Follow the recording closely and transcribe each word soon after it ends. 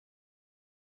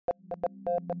Wedding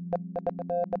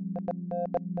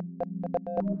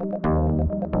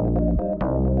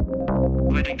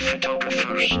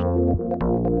photographers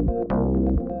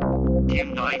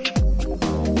unite.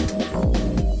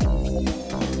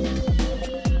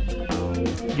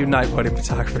 Unite Wedding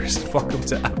Photographers. Welcome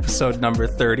to episode number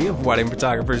 30 of Wedding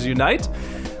Photographers Unite.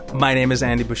 My name is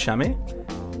Andy Buscemi,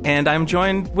 and I'm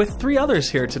joined with three others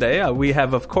here today. We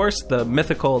have, of course, the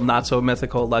mythical,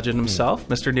 not-so-mythical legend himself,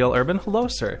 Mr. Neil Urban. Hello,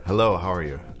 sir. Hello, how are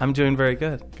you? I'm doing very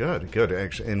good. Good.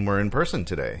 Actually, and we're in person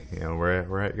today. You know,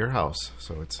 we're at your house,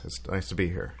 so it's nice to be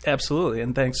here. Absolutely,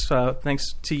 and thanks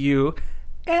to you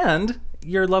and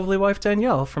your lovely wife,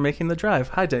 Danielle, for making the drive.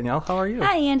 Hi, Danielle. How are you?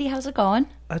 Hi, Andy. How's it going?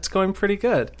 It's going pretty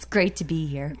good. It's great to be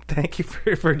here. Thank you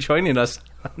for joining us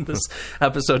on this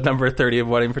episode number 30 of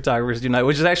Wedding Photographers Unite,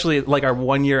 which is actually like our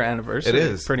 1 year anniversary. It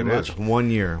is. Pretty much. Is. 1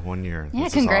 year. Yeah,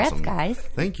 This congrats, is awesome. guys.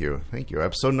 Thank you.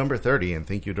 Episode number 30, and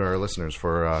thank you to our listeners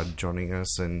for joining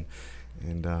us and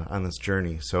on this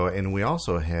journey. So, and we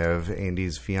also have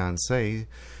Andy's fiancée,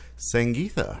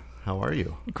 Sangeetha. How are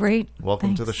you? Great.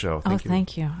 Welcome to the show.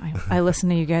 Thank you. I listen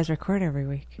to you guys record every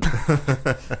week.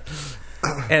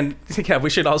 And yeah,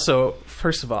 we should also,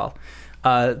 first of all,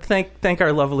 thank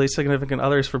our lovely significant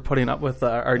others for putting up with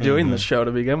our doing this show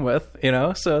to begin with. You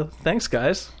know, so thanks,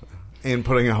 guys. And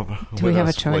putting up Do with we have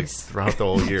us a choice? throughout the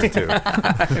whole year too.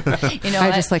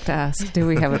 I just like to ask, do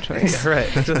we have a choice? Yeah, right.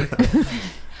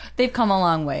 They've come a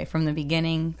long way from the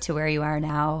beginning to where you are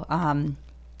now.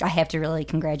 I have to really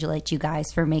congratulate you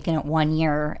guys for making it 1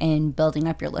 year and building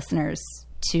up your listeners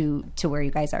to where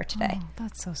you guys are today. Oh,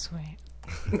 that's so sweet.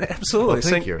 Absolutely. Well,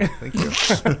 thank you.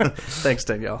 Thanks,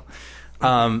 Danielle.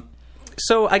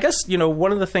 So I guess, you know,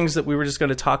 one of the things that we were just going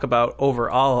to talk about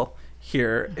overall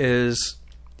here is,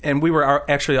 and we were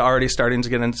actually already starting to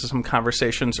get into some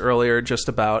conversations earlier just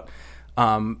about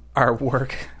our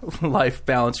work-life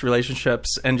balance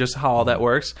relationships and just how all that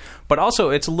works. But also,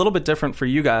 it's a little bit different for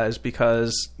you guys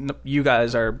because you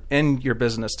guys are in your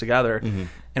business together. Mm-hmm.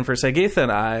 And for Sangeetha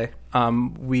and I,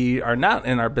 we are not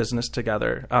in our business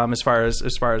together as far as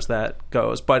that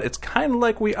goes. But it's kind of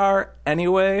like we are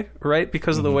anyway, right?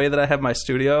 Because of the way that I have my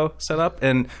studio set up.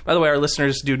 And by the way, our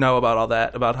listeners do know about all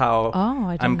that, about how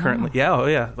I'm currently...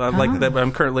 Yeah,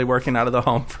 I'm currently working out of the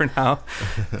home for now.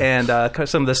 And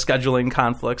some of the scheduling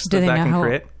conflicts that can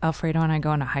create. Alfredo and I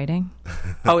go into hiding?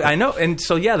 Oh, I know. And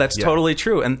so, yeah, that's totally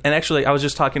true. And actually, I was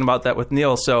just talking about that with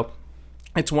Neil. So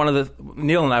it's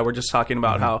Neil and I were just talking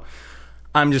about how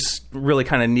I'm just really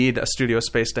kind of need a studio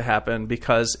space to happen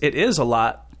because it is a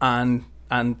lot on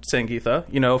Sangeetha,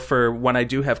 you know, for when I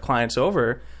do have clients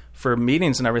over for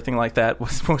meetings and everything like that.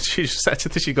 When she said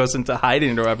that she goes into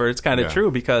hiding or whatever, it's kind of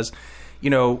true because, you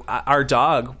know, our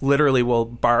dog literally will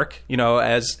bark, you know,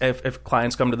 as if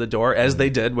clients come to the door, as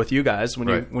they did with you guys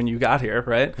when you got here,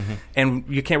 right? Mm-hmm. And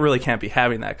you can't be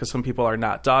having that because some people are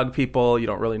not dog people. You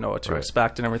don't really know what to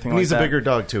expect and everything. And like he's a bigger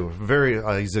dog too.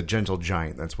 He's a gentle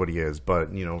giant. That's what he is.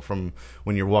 But you know, from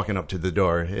when you're walking up to the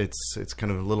door, it's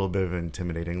kind of a little bit of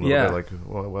intimidating. A little bit like,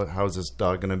 well, how's this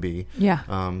dog going to be? Yeah.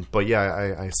 But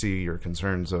yeah, I see your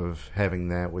concerns of having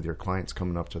that with your clients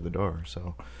coming up to the door.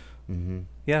 So. Mm-hmm.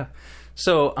 Yeah.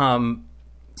 So,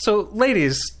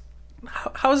 ladies,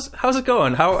 how's it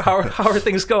going? How are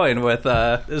things going with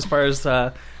as far as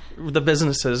the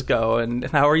businesses go, and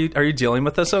how are you dealing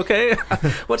with this? Okay,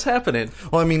 what's happening?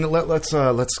 Well, I mean, let's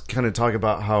kind of talk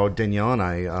about how Danielle and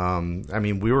I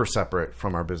mean, we were separate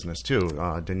from our business too.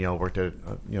 Danielle worked at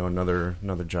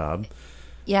another job.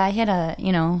 Yeah, I had a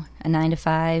 9 to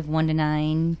 5, 1 to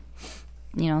 9,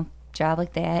 job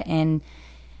like that, and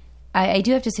I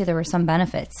do have to say there were some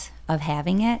benefits of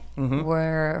having it. Mm-hmm.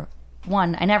 Where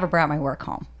one, I never brought my work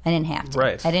home. I didn't have to.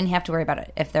 Right. I didn't have to worry about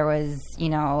it. If there was,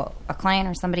 a client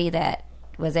or somebody that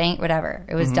was whatever,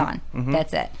 it was done. Mm-hmm.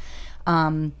 That's it.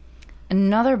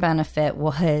 Another benefit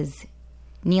was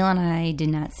Neil and I did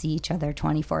not see each other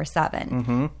 24/7.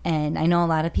 Mm-hmm. And I know a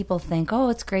lot of people think, oh,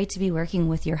 it's great to be working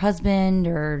with your husband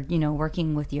or,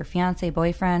 working with your fiance,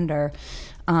 boyfriend, or,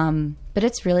 but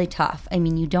it's really tough. I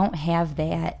mean, you don't have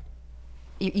that.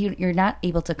 You're not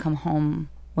able to come home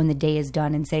when the day is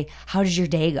done and say, how did your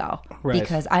day go? Right.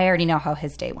 Because I already know how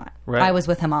his day went. Right. I was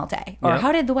with him all day. Or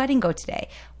how did the wedding go today?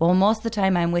 Well, most of the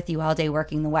time I'm with you all day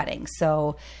working the wedding.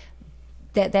 So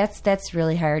that's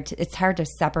really hard. It's hard to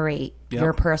separate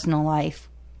your personal life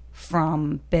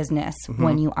from business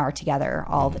when you are together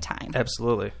all the time.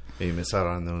 Absolutely. You miss out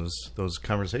on those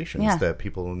conversations that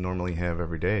people normally have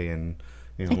every day. And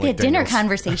like a dinner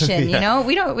conversation,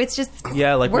 we don't, it's just,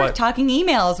 we're talking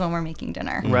emails when we're making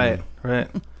dinner. Right.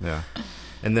 Yeah.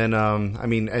 And then,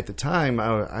 at the time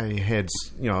I had,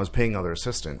 I was paying other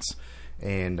assistants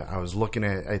And I was looking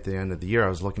at the end of the year, I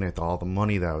was looking at all the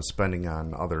money that I was spending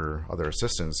on other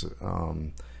assistants.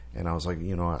 And I was like,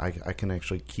 I can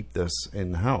actually keep this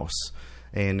in house.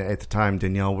 And at the time,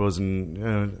 Danielle wasn't.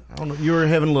 I don't know. You were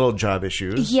having little job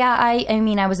issues. Yeah, I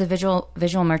mean, I was a visual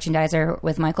merchandiser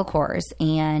with Michael Kors,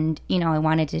 and I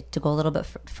wanted to go a little bit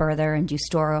further and do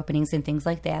store openings and things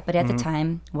like that. But at the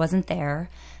time, wasn't there,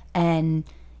 and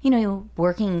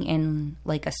working in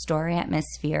like a store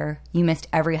atmosphere, you missed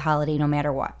every holiday, no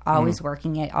matter what. Always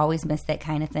working it, always missed that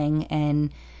kind of thing,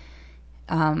 and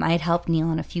I had helped Neil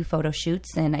on a few photo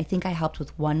shoots, and I think I helped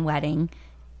with one wedding.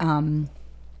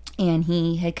 And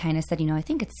he had kind of said, I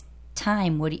think it's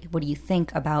time. What do you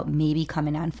think about maybe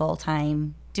coming on full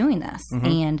time doing this?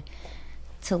 And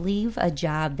to leave a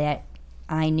job that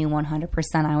I knew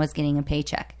 100% I was getting a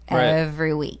paycheck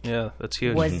every week. Yeah, that's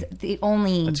huge. Was the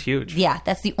only. That's huge. Yeah,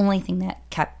 that's the only thing that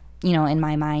kept in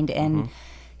my mind. And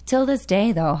till this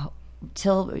day, though,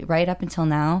 right up until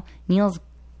now, Neil's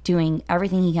doing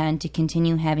everything he can to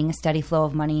continue having a steady flow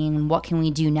of money. And what can we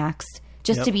do next?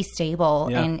 Just to be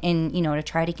stable and to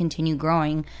try to continue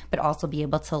growing, but also be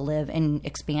able to live and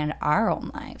expand our own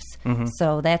lives.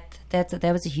 So that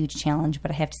was a huge challenge,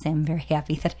 but I have to say I'm very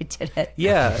happy that I did it.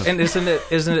 Yeah, and isn't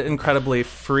it incredibly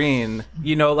freeing?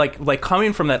 Like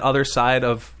coming from that other side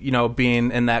of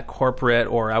being in that corporate,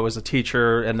 or I was a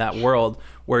teacher in that world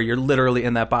where you're literally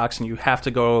in that box and you have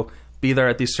to go be there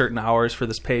at these certain hours for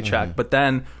this paycheck, but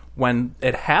then when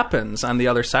it happens on the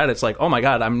other side, it's like, oh my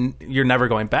God, you're never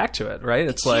going back to it, right?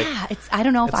 It's like, I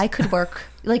don't know if I could work,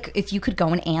 like if you could go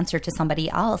and answer to somebody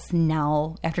else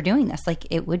now after doing this, like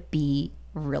it would be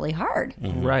really hard.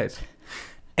 Right.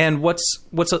 And what's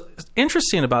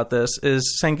interesting about this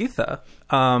is Sangeetha.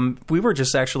 We were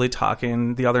just actually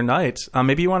talking the other night.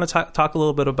 Maybe you want to talk a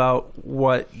little bit about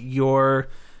what you're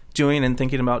doing and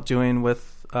thinking about doing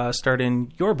with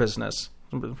starting your business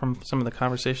from some of the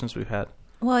conversations we've had.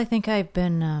 Well, I think I've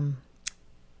been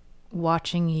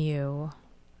watching you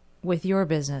with your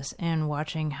business and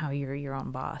watching how you're your own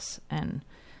boss. And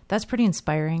that's pretty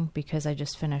inspiring because I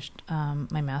just finished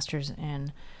my master's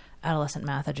in adolescent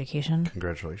math education.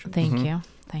 Congratulations. Thank you.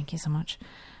 Thank you so much.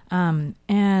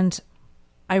 And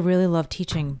I really love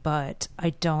teaching, but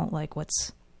I don't like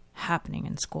what's happening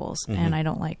in schools. And I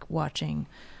don't like watching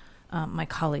my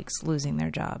colleagues losing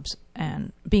their jobs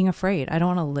and being afraid. I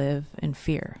don't want to live in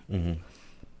fear.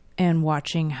 And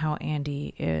watching how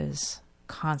Andy is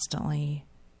constantly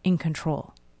in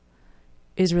control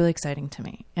is really exciting to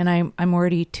me. And I'm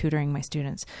already tutoring my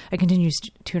students. I continue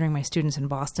tutoring my students in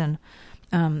Boston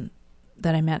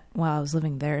that I met while I was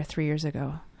living there 3 years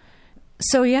ago.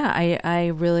 So yeah,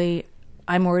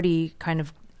 I'm already kind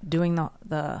of doing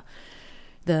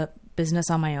the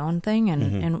business on my own thing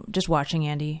and just watching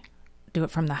Andy do it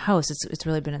from the house. It's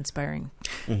really been inspiring,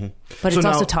 but it's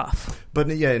also tough. But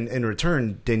yeah, in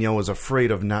return, Danielle was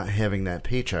afraid of not having that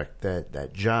paycheck,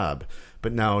 that job.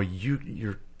 But now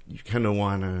you kind of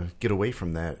want to get away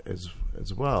from that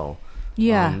as well.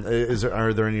 Yeah.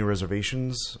 Are there any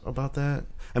reservations about that?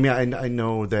 I mean, I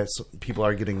know that people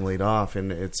are getting laid off,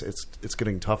 and it's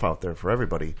getting tough out there for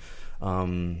everybody. Are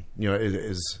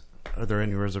there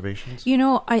any reservations?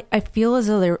 I feel as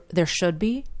though there should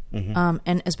be.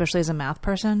 And especially as a math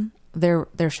person,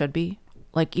 there should be,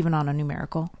 like even on a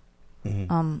numerical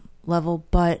level.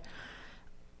 But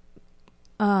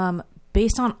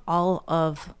based on all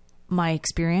of my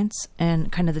experience and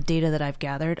kind of the data that I've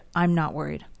gathered, I'm not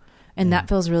worried. And that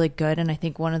feels really good. And I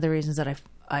think one of the reasons that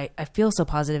I feel so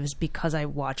positive is because I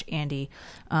watch Andy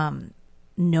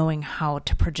knowing how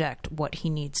to project what he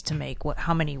needs to make,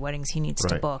 how many weddings he needs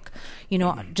to book.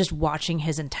 Just watching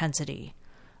his intensity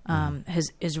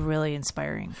is really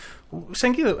inspiring.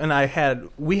 Sangeetha and I had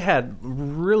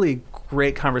really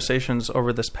great conversations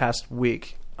over this past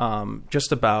week,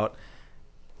 just about,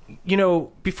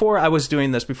 before I was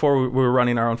doing this, before we were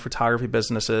running our own photography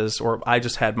businesses, or I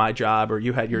just had my job or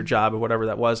you had your job or whatever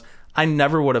that was, I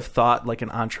never would have thought like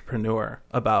an entrepreneur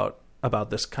about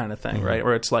this kind of thing, right?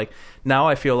 Or it's like, now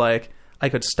I feel like I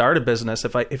could start a business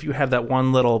if you have that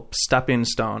one little stepping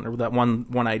stone or that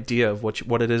one idea of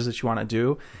what it is that you want to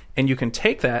do, and you can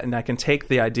take that, and I can take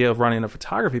the idea of running a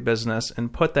photography business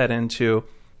and put that into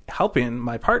helping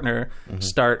my partner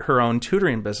start her own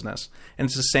tutoring business. And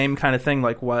it's the same kind of thing,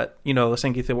 like what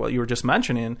Sangeetha, what you were just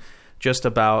mentioning, just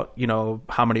about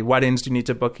how many weddings do you need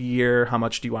to book a year, how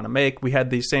much do you want to make. We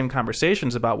had these same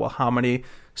conversations about, well, how many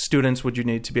students would you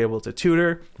need to be able to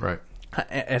tutor, right,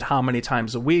 at how many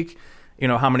times a week. You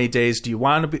know, how many days do you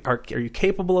want to be? Are you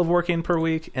capable of working per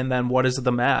week? And then what is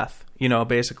the math? You know,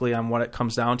 basically on what it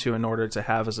comes down to in order to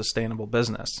have a sustainable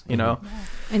business. You know,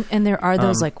 And there are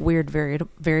those like weird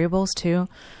variables too.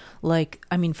 Like,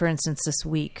 I mean, for instance, this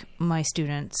week,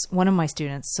 one of my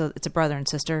students, so it's a brother and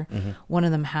sister, one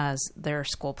of them has their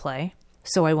school play,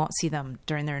 so I won't see them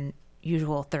during their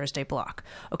usual Thursday block.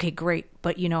 Okay, great.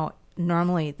 But, you know,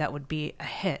 normally that would be a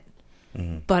hit.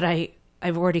 But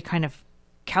I've already kind of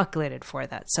calculated for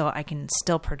that, so I can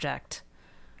still project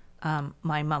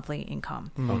my monthly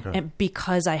income. Okay. And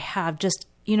because I have just,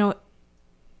 you know,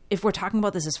 if we're talking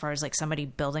about this as far as like somebody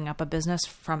building up a business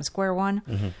from square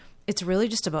one, it's really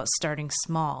just about starting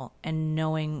small and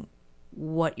knowing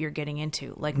what you're getting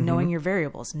into, like knowing your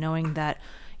variables, knowing that,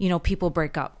 you know, people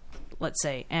break up, let's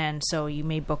say, and so you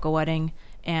may book a wedding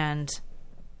and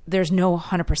there's no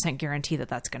 100% guarantee that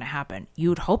that's going to happen. You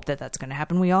would hope that that's going to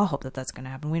happen. We all hope that that's going to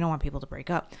happen. We don't want people to break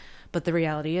up. But the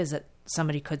reality is that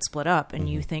somebody could split up and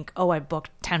you think, oh, I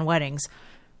booked 10 weddings.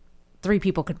 3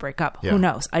 people could break up. Yeah. Who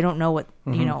knows? I don't know what,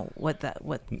 you know, what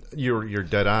You're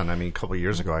dead on. I mean, a couple of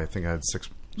years ago, I think I had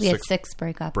We had 6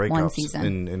 breakups breakups one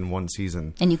season. in one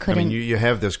season. And you couldn't- I mean, you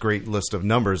have this great list of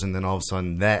numbers, and then all of a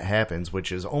sudden that happens,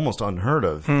 which is almost unheard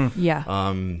of. yeah.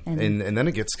 And then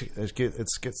it gets scary.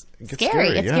 It's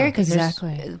yeah. scary because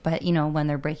Exactly. But you know, when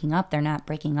they're breaking up, they're not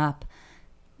breaking up,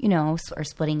 you know, or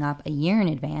splitting up a year in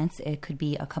advance. It could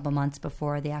be a couple months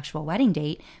before the actual wedding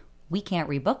date. We can't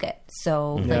rebook it.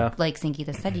 So, like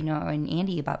Sangeeta said, you know, and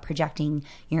Andy about projecting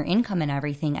your income and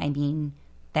everything. I mean,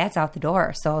 that's out the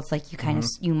door. So it's like you kind of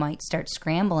you might start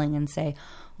scrambling and say,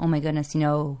 "Oh my goodness, you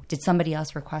know, did somebody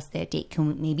else request that date?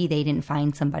 Maybe they didn't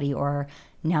find somebody, or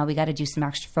now we got to do some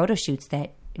extra photo shoots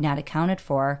that not accounted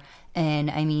for." And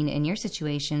I mean, in your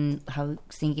situation, how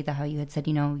Sangeeta, how you had said,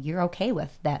 you know, you're okay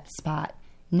with that spot,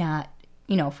 not,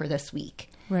 you know, for this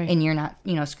week, Right. and you're not,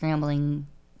 you know, scrambling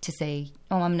to say,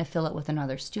 "Oh, I'm going to fill it with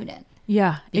another student."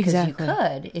 Yeah, Because exactly. you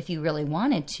could if you really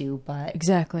wanted to, but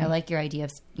Exactly. I like your idea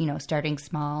of, you know, starting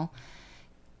small,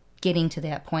 getting to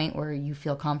that point where you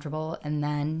feel comfortable, and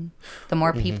then the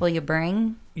more people you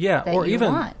bring, Yeah, that or you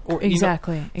even want. or, you know,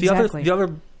 Exactly, the exactly.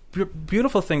 other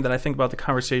beautiful thing that I think about the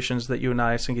conversations that you and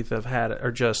I, Sangeeta, have had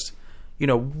are just, you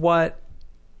know, what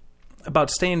about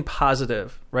staying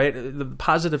positive, right? The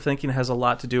positive thinking has a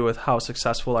lot to do with how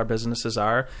successful our businesses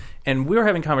are, and we were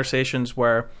having conversations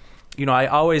where, you know, I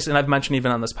always, and I've mentioned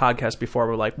even on this podcast before,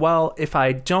 we're like, well, if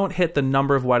I don't hit the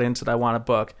number of weddings that I want to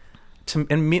book,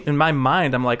 in my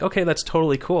mind, I'm like, okay, that's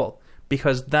totally cool,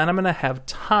 because then I'm going to have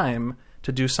time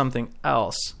to do something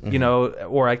else, you know,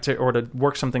 or to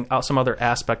work something out, some other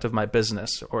aspect of my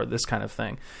business, or this kind of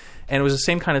thing. And it was the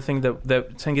same kind of thing that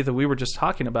Sangeeta, we were just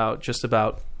talking about, just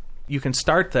about you can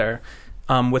start there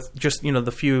with just, you know,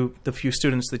 the few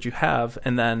students that you have,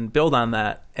 and then build on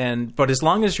that. But as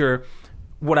long as you're,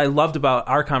 what I loved about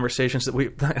our conversations that we,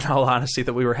 in all honesty,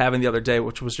 that we were having the other day,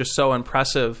 which was just so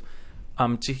impressive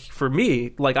for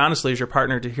me, like honestly, as your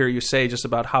partner, to hear you say just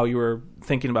about how you were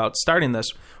thinking about starting this,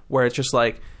 where it's just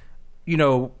like, you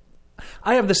know,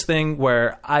 I have this thing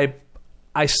where I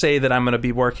say that I'm going to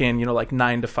be working, you know, like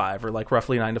 9 to 5 or like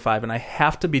roughly 9 to 5, and I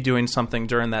have to be doing something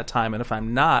during that time. And if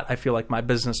I'm not, I feel like my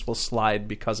business will slide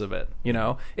because of it. You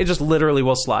know, it just literally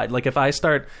will slide. Like if I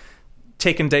start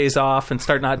taking days off and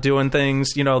start not doing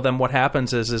things, you know, then what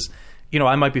happens is, you know,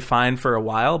 I might be fine for a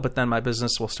while, but then my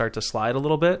business will start to slide a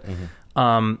little bit.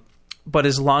 But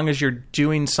as long as you're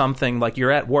doing something, like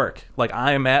you're at work, like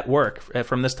I am at work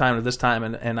from this time to this time,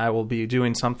 and I will be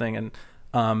doing something, and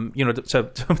you know,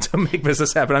 to make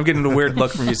business happen. I'm getting a weird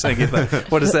look from you, Sangeeta.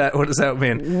 What does that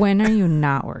mean? When are you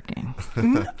not working?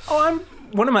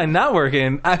 When am I not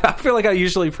working? I feel like I'm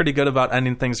usually pretty good about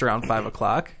ending things around 5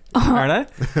 o'clock. Aren't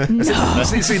I? No.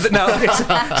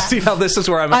 See, now this is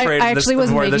where I'm afraid I actually was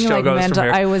where this making show like goes mental. from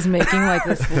here. I was making like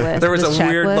this list. There was this a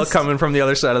weird look checklist coming from the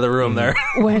other side of the room there.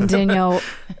 when Danielle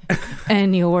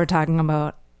and you were talking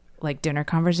about like dinner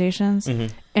conversations,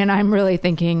 and I'm really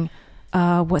thinking,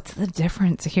 what's the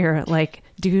difference here? Like,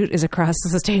 dude is across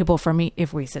the table from me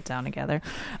if we sit down together,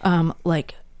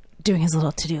 like doing his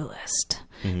little to-do list.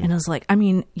 And I was like, I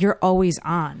mean, you're always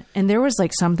on. And there was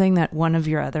like something that one of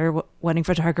your other wedding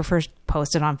photographers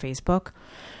posted on Facebook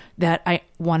that I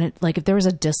wanted, like if there was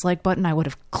a dislike button, I would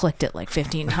have clicked it like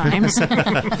 15 times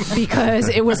because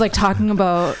it was like talking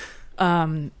about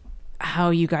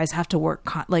how you guys have to work,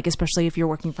 like especially if you're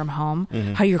working from home,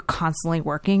 how you're constantly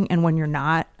working, and when you're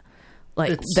not,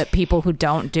 like that people who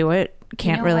don't do it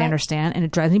can't know really what? understand, and it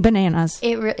drives me bananas.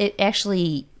 It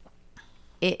actually,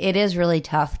 it is really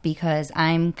tough because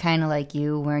I'm kind of like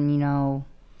you when, you know,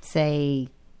 say,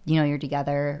 you know, you're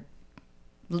together,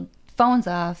 phone's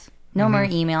off, No more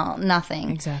email,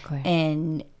 nothing. Exactly.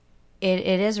 And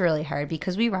it is really hard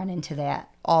because we run into that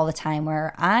all the time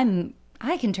where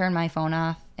I can turn my phone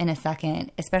off in a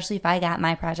second, especially if I got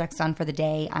my projects done for the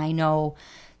day. I know,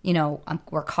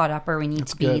 we're caught up where we need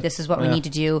to be. good. This is what we need to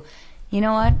do. You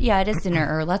know what? Yeah, it is dinner,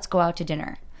 or let's go out to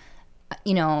dinner.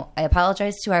 I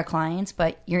apologize to our clients,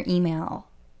 but your email,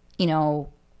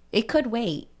 it could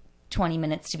wait 20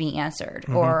 minutes to be answered,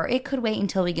 or it could wait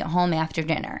until we get home after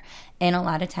dinner. And a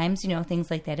lot of times, things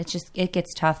like that, it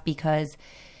gets tough because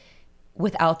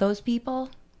without those people,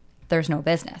 there's no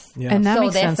business. Yeah. And that So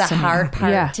makes that's sense the to me. hard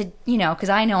part Yeah. to, because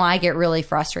I know I get really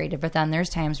frustrated, but then there's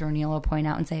times where Neil will point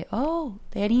out and say, oh,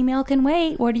 that email can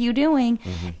wait. What are you doing?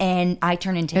 And I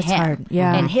turn into It's him hard.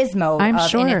 Yeah. and his mode. I'm And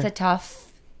sure.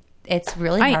 it's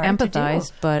really I hard empathize,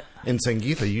 to do. but In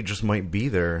Sangeetha, you just might be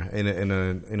there in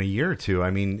a year or two.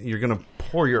 I mean, you're going to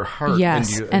pour your heart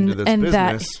Yes, into and- this and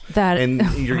that- business, that- and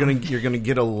you're gonna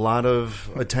get a lot of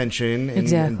attention in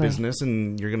Exactly. business,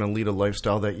 and you're gonna lead a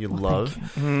lifestyle that you love,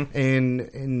 thank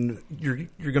and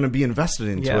you're gonna be invested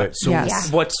into Yeah. it. So Yes.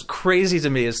 Yeah. What's crazy to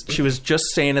me is she was just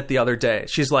saying it the other day.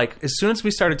 She's like, as soon as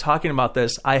we started talking about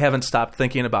this, I haven't stopped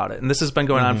thinking about it. And this has been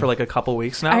going on for like a couple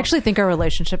weeks now. I actually think our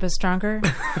relationship is stronger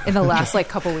in the last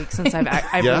couple weeks since I've Yeah.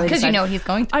 really Because you decided- know what he's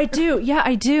going through. I do. Yeah,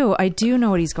 I do. I do know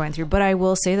what he's going through, but I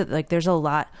will say that there's a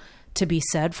lot to be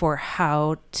said for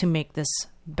how to make this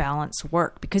balance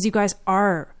work, because you guys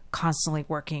are constantly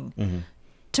working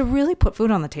to really put food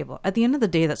on the table. At the end of the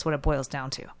day, that's what it boils down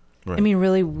to. Right. I mean,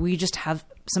 really, we just have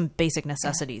some basic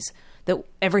necessities that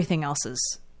everything else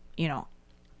is,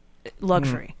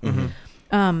 luxury.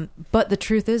 But the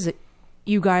truth is that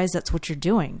you guys, that's what you're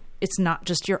doing. It's not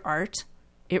just your art.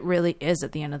 It really is,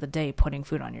 at the end of the day, putting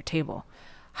food on your table.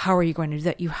 How are you going to do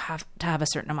that? You have to have a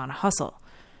certain amount of hustle.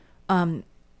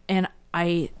 And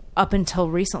up until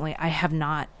recently, I have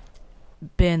not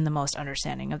been the most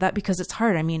understanding of that because it's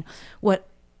hard. I mean,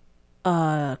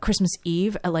 Christmas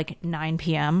Eve at 9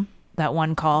 p.m., that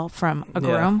one call from a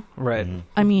groom. Right.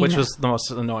 I mean, Which was the most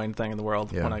annoying thing in the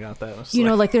world Yeah. when I got that. It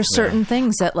was there's certain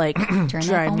things that that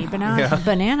drive me phone off.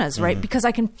 bananas, right? Because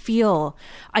I feel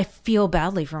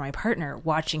badly for my partner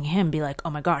watching him be like, oh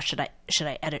my gosh, should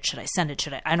I edit? Should I send it?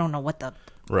 I don't know what the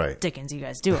right. dickens you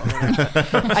guys do over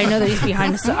there. I know that he's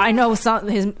behind, I know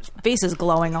his face is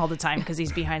glowing all the time because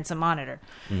he's behind some monitor,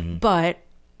 but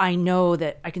I know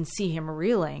that I can see him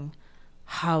reeling.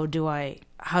 How do I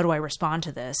respond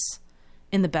to this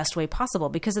in the best way possible?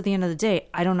 Because at the end of the day,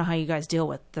 I don't know how you guys deal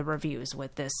with the reviews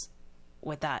with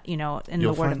that, in You'll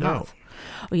the word of find out. mouth.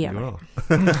 Oh yeah. You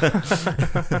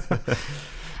Right.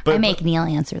 will. I make Neil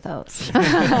answer those.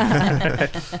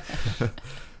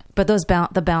 But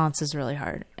the balance is really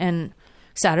hard. And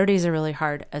Saturdays are really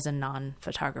hard as a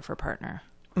non-photographer partner.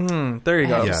 there you I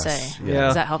go. have to Yes. say. Yeah.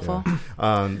 Is that helpful?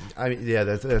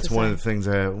 That's one of the things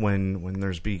that when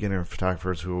there's beginner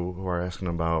photographers who are asking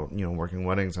about working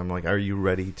weddings, I'm like, are you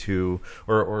ready to,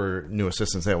 or new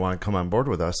assistants that want to come on board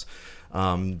with us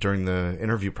during the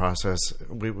interview process?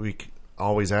 We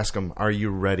always ask them, are you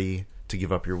ready to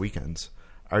give up your weekends?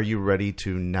 Are you ready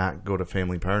to not go to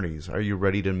family parties? Are you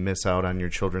ready to miss out on your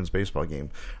children's baseball game?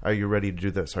 Are you ready to do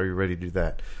this? Are you ready to do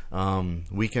that?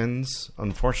 Weekends,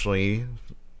 unfortunately,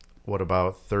 what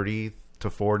about 30 to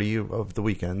 40 of the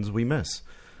weekends we miss?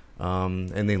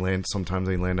 And sometimes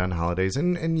they land on holidays.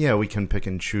 And yeah, we can pick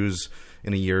and choose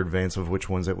in a year advance of which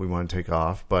ones that we want to take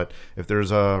off. But if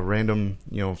there's a random,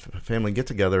 family get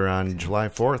together on July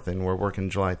 4th and we're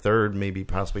working July 3rd, maybe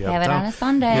possibly out Have of it town. on a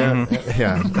Sunday.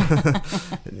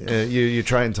 Yeah. you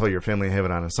try and tell your family to have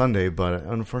it on a Sunday, but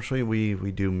unfortunately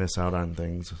we do miss out on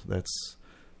things. That's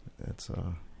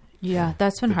Yeah,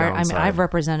 that's been the hard. I mean, downside. I've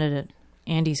represented at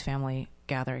Andy's family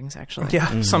gatherings, actually.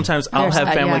 Yeah, sometimes I'll There's-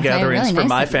 have family yeah, gatherings really for nice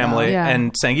my of you, though. family, Yeah.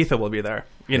 and Sangeetha will be there.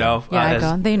 Yeah, I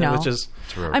go. They know. Which is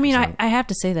to I mean, represent. I have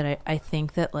to say that I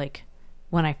think that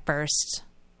when I first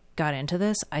got into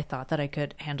this, I thought that I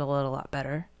could handle it a lot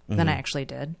better than I actually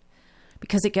did,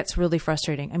 because it gets really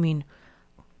frustrating. I mean,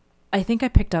 I think I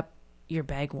picked up your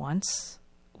bag once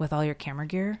with all your camera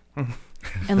gear,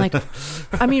 and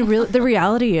I mean, the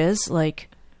reality is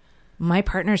my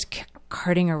partner's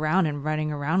carting around and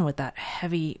running around with that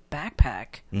heavy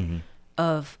backpack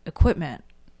of equipment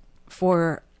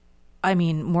for, I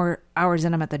mean, more hours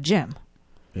than I'm at the gym,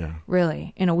 yeah.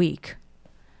 really, in a week.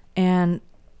 And,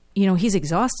 he's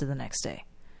exhausted the next day.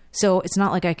 So it's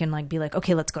not like I can be like,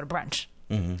 okay, let's go to brunch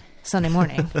Sunday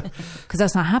morning, because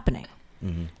that's not happening.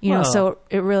 Well- So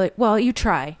it really, you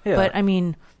try, Yeah. but I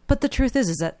mean, but the truth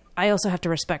is that I also have to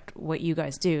respect what you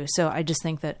guys do. So I just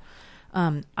think that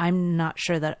I'm not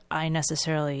sure that I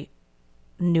necessarily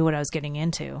knew what I was getting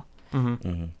into.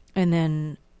 And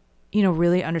then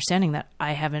really understanding that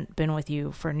I haven't been with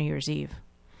you for New Year's Eve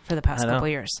for the past I know. couple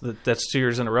of years. That's 2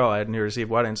 years in a row. I had New Year's Eve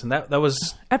weddings, and that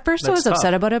was At first, I that's was tough.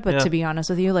 upset about it, but Yeah. to be honest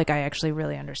with you, like, I actually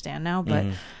really understand now. But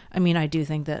I mean, I do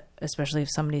think that, especially if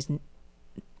somebody's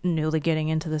newly getting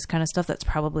into this kind of stuff, that's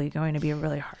probably going to be a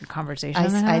really hard conversation to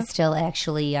I have. still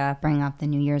actually bring up the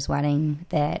New Year's wedding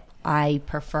that I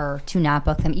prefer to not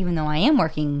book them, even though I am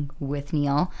working with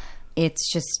Neil.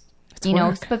 It's just,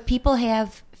 work. but people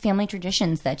have family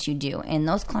traditions that you do, and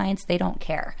those clients, they don't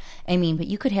care. I mean, but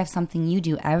you could have something you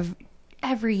do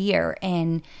every year,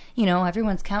 and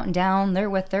everyone's counting down,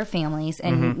 they're with their families,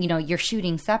 and you're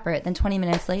shooting separate. Then 20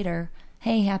 minutes later,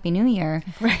 hey, Happy New Year.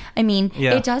 Right. I mean,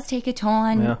 Yeah. it does take a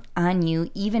toll on you,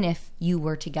 even if you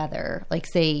were together. Like,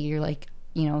 say you're like,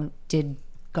 did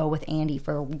go with Andy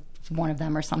for one of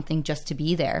them or something just to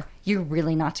be there. You're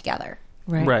really not together.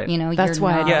 Right. That's you're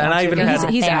why. not- Yeah, and I even you're had not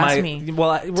he's there. asked me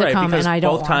right, come, because and I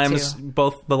don't both want times, to.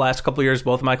 both the last couple of years,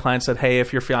 both of my clients said, "Hey,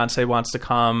 if your fiance wants to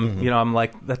come, I'm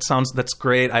like, that's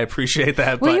great. I appreciate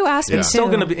that." Well, but you asked me it's still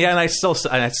too. going to be, and I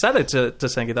said it to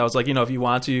Sangeeta. I was like, if you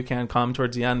want to, you can come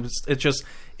towards the end.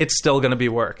 It's still going to be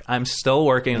work. I'm still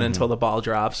working until the ball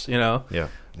drops. Yeah.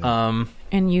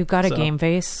 And you got a So- game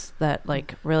face that,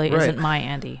 like, really Right. isn't my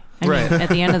Andy. I Right. mean, at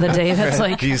the end of the day, that's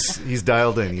like, He's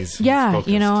dialed in. He's yeah, focused,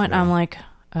 and yeah. I'm like,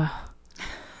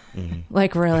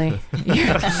 like, really,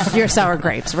 you're sour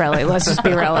grapes, really. Let's just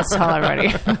be real. Let's tell everybody.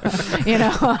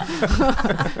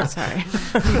 Sorry,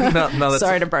 no, that's,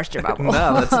 sorry to burst your bubble.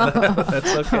 No, that's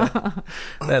okay.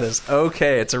 That is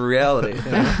okay. It's a reality.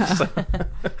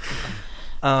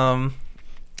 So.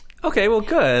 Okay, well,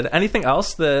 good. Anything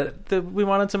else that we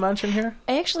wanted to mention here?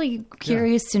 I'm actually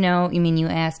curious to know. I mean, you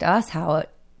asked us how it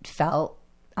felt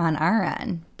on our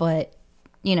end, but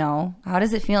how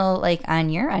does it feel like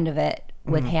on your end of it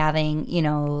with having,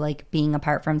 like being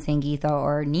apart from Sangeetha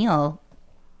or Neil,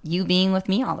 you being with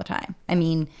me all the time? I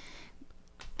mean,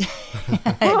 do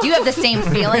you have the same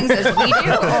feelings as we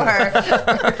do,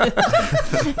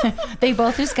 or they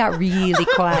both just got really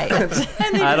quiet?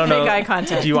 I don't know. Make eye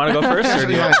contact. Do you want to go first? Or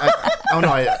do you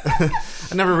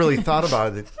I never really thought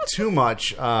about it too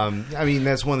much. I mean,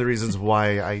 that's one of the reasons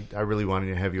why I really wanted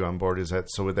to have you on board, is that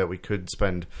so that we could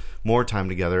spend more time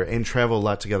together and travel a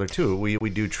lot together too. We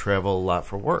do travel a lot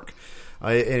for work,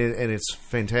 and it's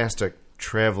fantastic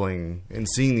traveling and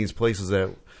seeing these places that,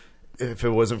 if it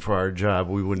wasn't for our job,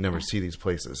 we would never see these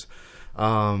places.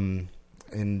 And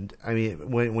I mean,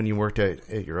 when you worked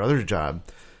at your other job,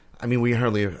 I mean, we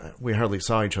hardly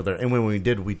saw each other. And when we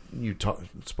did, you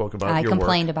spoke about I your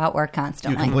complained work. about work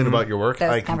constantly. You complained about your work. That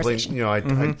was I the complained.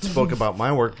 conversation. I spoke about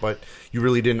my work, but you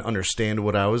really didn't understand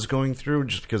what I was going through,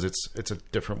 just because it's a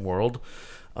different world.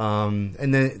 And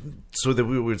then so that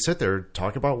we would sit there,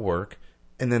 talk about work,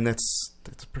 and then that's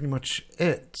pretty much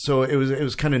it. So it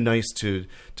was kind of nice to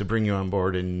bring you on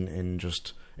board and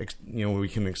just we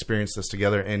can experience this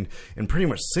together. And pretty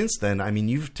much since then, I mean,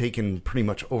 you've taken pretty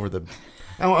much over the.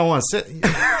 I want to say,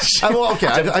 okay.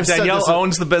 I've said Danielle this,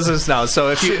 owns the business now,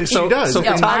 so if you She does. so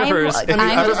Yeah, photographers, I'm- if I'm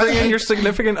you just bring in like- your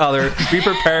significant other, be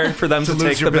prepared for them to lose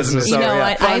take your the business. business. You over. know Yeah.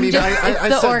 what? But I I'm mean, just, I it's said the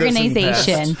this in the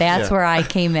organization. past. That's Yeah. where I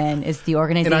came in, is the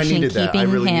organization needed that. I keeping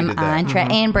really him needed that. on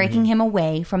track and breaking him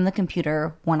away from the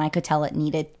computer when I could tell it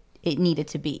needed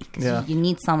to be. Because Yeah. you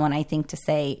need someone, I think, to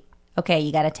say, okay,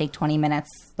 you got to take 20 minutes.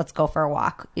 Let's go for a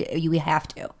walk. You have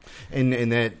to. and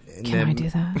that. Can I do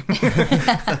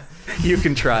that? You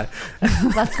can try.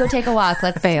 Let's go take a walk.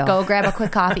 Let's Fail. go grab a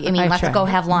quick coffee. I mean, I let's tried. go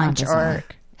have lunch. It doesn't Or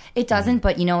work. it doesn't,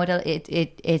 but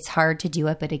it's hard to do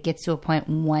it. But it gets to a point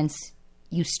once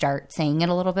you start saying it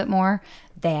a little bit more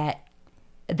that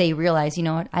they realize, you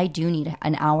know what, I do need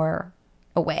an hour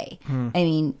away. I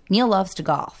mean, Neil loves to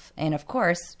golf, and of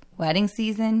course, wedding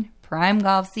season, prime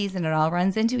golf season, it all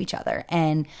runs into each other.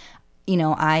 And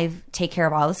I take care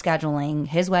of all the scheduling,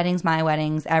 his weddings, my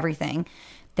weddings, everything.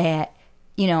 That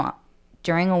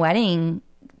during the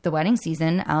wedding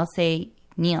season, I'll say,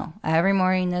 Neil, every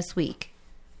morning this week,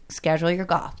 schedule your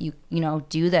golf. You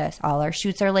do this. All our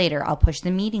shoots are later. I'll push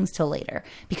the meetings till later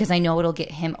because I know it'll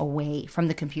get him away from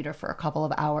the computer for a couple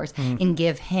of hours and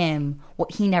give him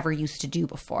what he never used to do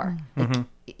before. Like,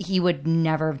 he would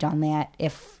never have done that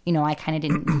if, I kind of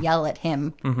didn't yell at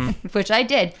him, which I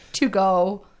did, to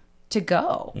go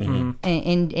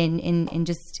and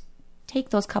just take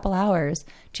those couple hours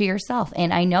to yourself.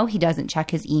 And I know he doesn't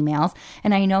check his emails,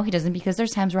 and I know he doesn't, because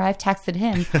there's times where I've texted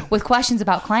him with questions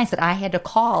about clients that I had to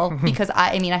call because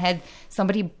I had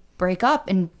somebody break up,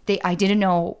 and I didn't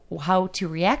know how to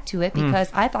react to it because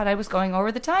I thought I was going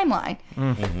over the timeline.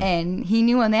 And he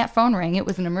knew when that phone rang, it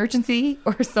was an emergency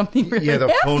or something really Yeah, the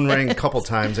happened. phone rang a couple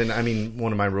times, and I mean,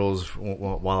 one of my rules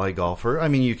while I golf, or I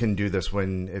mean, you can do this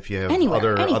if you have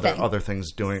Anywhere, other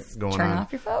things going Turn on.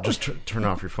 off your phone. Just turn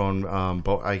off your phone.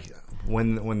 But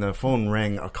when the phone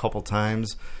rang a couple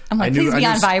times, I'm like, please be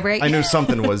on vibrate. I knew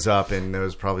something was up, and it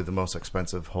was probably the most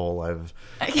expensive hole I've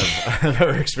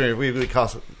ever experienced.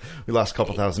 We lost a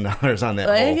couple $1,000s on that.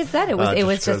 Like hole, I said, it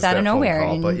was just out of nowhere.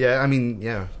 And, but yeah, I mean,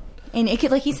 yeah. And it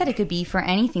could, like he said, it could be for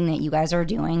anything that you guys are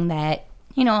doing that,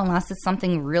 unless it's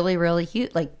something really, really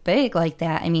huge, like big like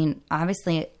that. I mean,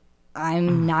 obviously,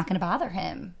 I'm not going to bother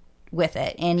him with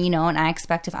it. And, and I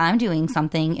expect if I'm doing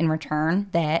something in return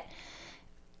that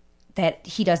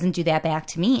he doesn't do that back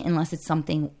to me unless it's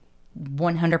something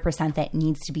 100% that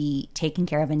needs to be taken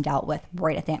care of and dealt with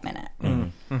right at that minute.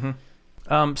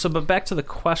 But back to the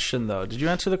question, though. Did you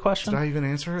answer the question? Did I even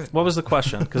answer it? What was the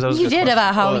question? Because You did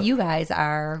about how you guys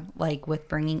are like with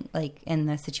bringing in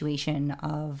the situation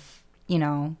of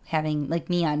having like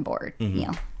me on board.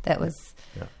 That was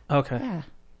okay.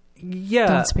 Yeah.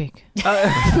 Don't speak.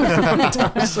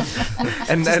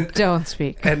 And then Don't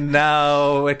speak. And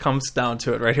now it comes down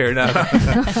to it right here now.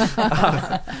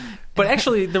 But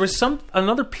actually, there was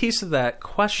another piece of that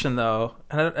question, though,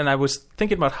 and I was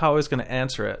thinking about how I was going to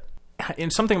answer it.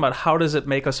 And something about how does it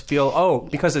make us feel?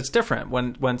 Because it's different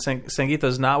when Sangeetha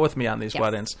is not with me on these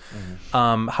weddings.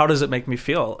 How does it make me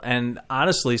feel? And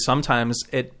honestly, sometimes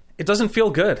it doesn't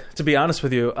feel good, to be honest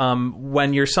with you.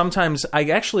 When you're sometimes,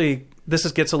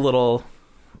 this gets a little,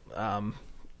 I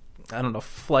don't know,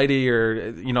 flighty or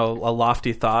a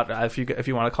lofty thought, if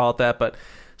you want to call it that. But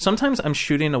sometimes I'm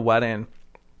shooting a wedding,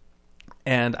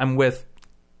 and I'm with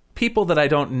people that I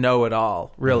don't know at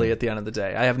all, really, at the end of the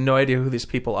day. I have no idea who these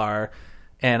people are,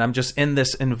 and I'm just in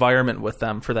this environment with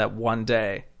them for that one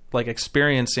day, like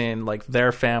experiencing like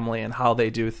their family and how they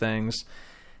do things.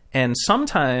 And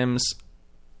sometimes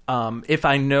if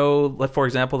I know, like, for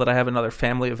example, that I have another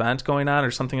family event going on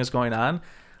or something is going on,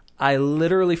 I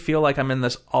literally feel like I'm in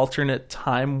this alternate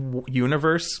time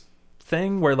universe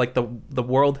thing where like the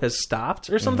world has stopped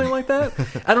or something like that.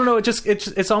 I don't know.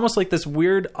 It's almost like this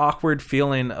weird, awkward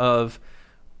feeling of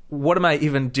what am I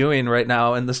even doing right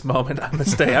now in this moment on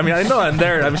this day? I mean, I know I'm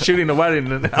there and I'm shooting a wedding,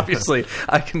 and obviously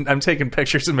I'm taking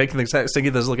pictures and making things.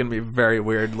 Sangeetha's looking at me very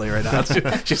weirdly right now.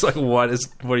 She's like, what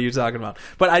are you talking about?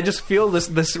 But I just feel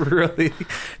this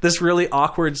really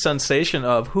awkward sensation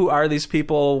of who are these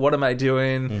people? What am I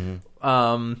doing?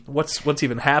 What's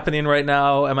even happening right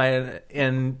now? Am I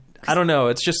in? I don't know.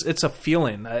 It's a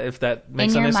feeling, if that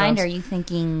makes any sense. In your mind, are you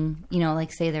thinking,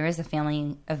 like say there is a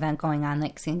family event going on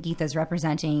that Sangeetha's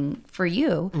representing for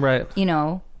you. Right.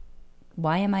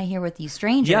 Why am I here with these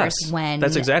strangers? Yes, when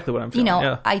that's exactly what I'm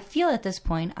feeling. I feel at this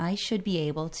point I should be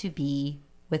able to be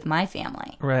with my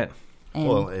family. Right.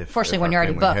 And fortunately, when you're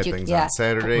already booked, on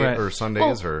Saturday or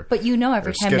Sundays, but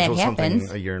every time that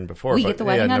happens, a year and before, we get the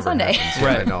wedding on Sunday.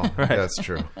 Right. I know. Right. That's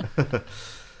true.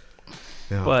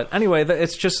 Yeah. But anyway,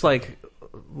 it's just like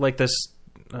this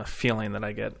feeling that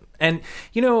I get. And,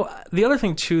 the other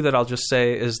thing, too, that I'll just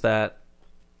say is that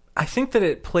I think that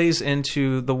it plays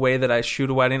into the way that I shoot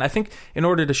a wedding. I think in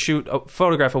order to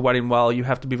photograph a wedding well, you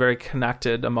have to be very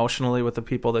connected emotionally with the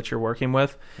people that you're working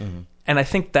with. And I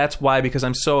think that's why, because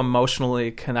I'm so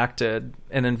emotionally connected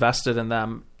and invested in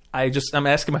them, I'm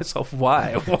asking myself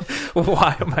why.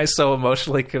 Why am I so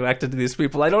emotionally connected to these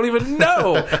people? I don't even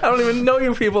know. I don't even know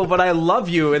you people, but I love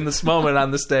you in this moment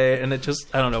on this day, and it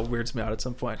just, I don't know, weirds me out at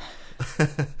some point.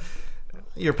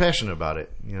 You're passionate about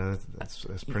it.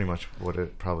 That's pretty much what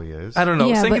it probably is. I don't know.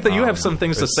 Yeah, Sangeetha, you have some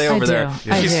things to say over there.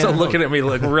 I She's do. still looking at me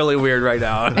like really weird right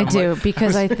now. I do,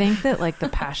 because I think that like the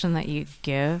passion that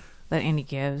Andy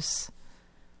gives,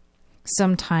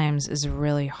 sometimes is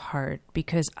really hard,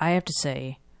 because I have to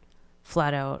say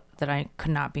flat out that I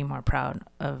could not be more proud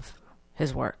of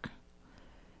his work.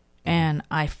 And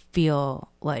I feel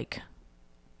like,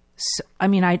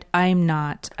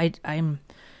 I'm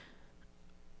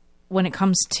when it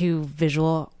comes to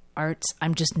visual arts,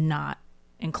 I'm just not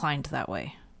inclined that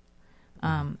way.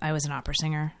 I was an opera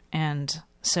singer, and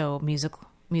so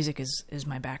music is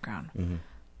my background.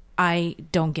 I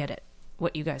don't get it,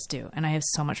 what you guys do, and I have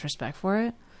so much respect for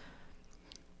it.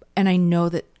 And I know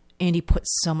that Andy puts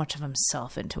so much of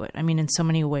himself into it. I mean, in so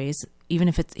many ways, even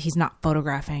if he's not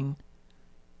photographing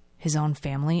his own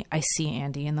family, I see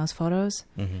Andy in those photos,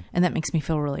 and that makes me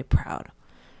feel really proud.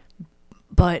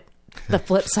 But the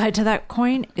flip side to that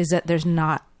coin is that there's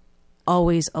not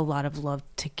always a lot of love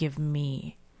to give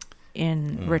me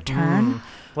in return.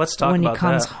 Let's talk when about he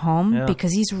comes that. home Yeah.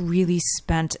 because he's really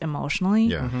spent emotionally.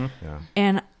 Yeah, yeah.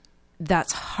 And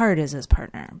that's hard as his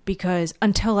partner because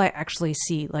until I actually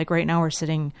see, like right now we're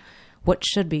sitting what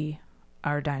should be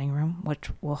our dining room, which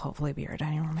will hopefully be our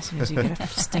dining room as soon as you get a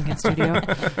stinking studio,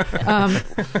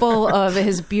 full of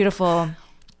his beautiful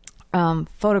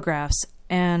photographs.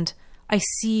 And I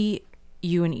see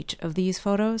you in each of these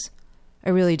photos. I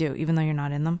really do, even though you're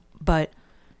not in them.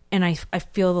 And I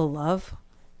feel the love,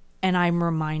 and I'm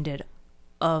reminded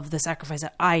of the sacrifice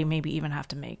that I maybe even have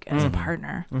to make as a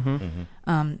partner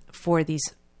for these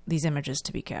images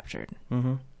to be captured.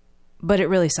 But it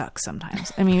really sucks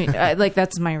sometimes. I mean, like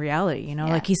that's my reality, you know,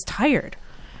 like he's tired.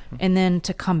 And then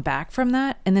to come back from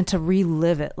that and then to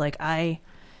relive it. Like I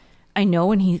know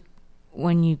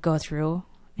when you go through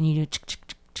and you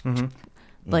do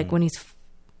like when he's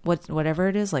whatever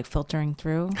it is, like filtering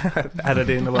through,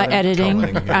 Editing the wedding. editing.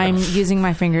 Culling, yeah. I'm using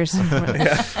my fingers.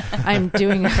 I'm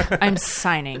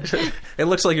signing. It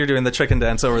looks like you're doing the chicken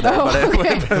dance over there, but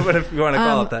if you want to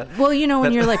call it that. Well, you know,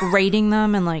 when you're like rating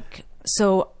them and like,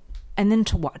 so, and then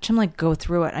to watch him like go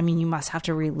through it, I mean, you must have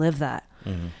to relive that.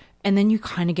 And then you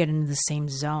kind of get into the same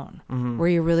zone where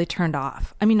you're really turned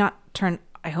off. I mean, I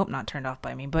hope not turned off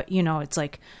by me, but you know, it's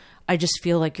like, I just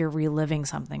feel like you're reliving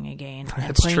something again.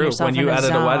 It's true. When you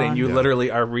edit a wedding, you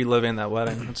literally are reliving that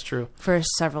wedding. It's true. For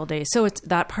several days. So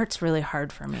that part's really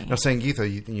hard for me. Now,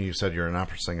 Sangeetha, you said you're an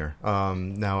opera singer.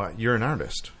 Now, you're an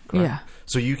artist, correct? Yeah.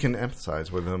 So you can empathize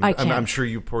with them. I can. I'm sure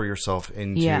you pour yourself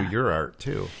into Yeah. your art,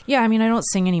 too. Yeah, I mean, I don't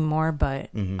sing anymore, but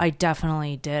I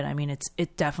definitely did. I mean,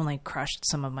 it definitely crushed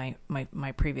some of my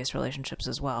previous relationships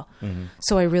as well.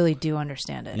 So I really do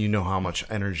understand it. You know how much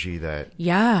energy that...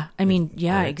 Yeah, I mean,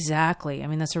 yeah, right? exactly. I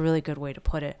mean, that's a really good way to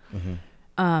put it.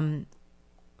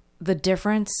 The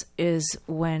difference is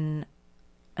when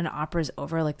an opera is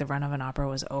over, like the run of an opera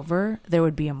was over, there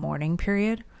would be a mourning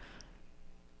period.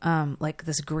 Like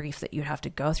this grief that you have to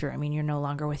go through. I mean, you're no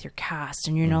longer with your cast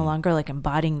and you're no longer like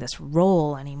embodying this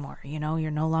role anymore. You know,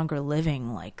 you're no longer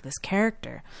living like this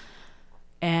character.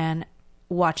 And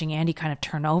watching Andy kind of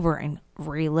turn over and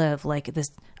relive like this,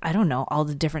 I don't know, all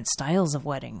the different styles of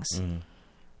weddings.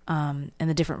 And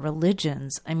the different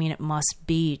religions. I mean, it must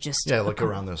be just... Yeah, look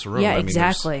around this room. Yeah, I mean,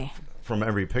 exactly. From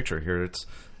every picture here,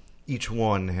 each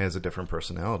one has a different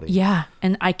personality. Yeah,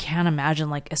 and I can't imagine,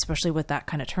 like, especially with that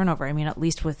kind of turnover. I mean, at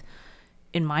least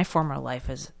in my former life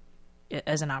as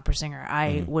an opera singer,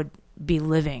 I would be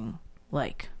living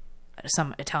like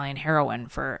some Italian heroine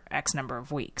for X number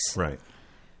of weeks. Right.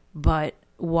 But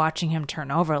watching him turn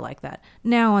over like that.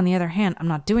 Now, on the other hand, I'm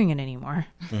not doing it anymore.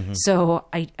 So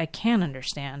I can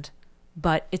understand.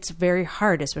 But it's very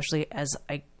hard, especially as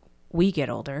we get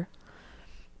older.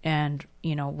 And,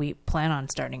 you know, we plan on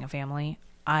starting a family.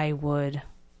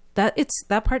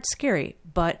 That part's scary,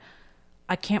 but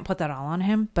I can't put that all on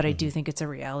him. But I do think it's a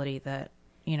reality that,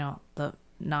 you know, the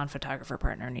non-photographer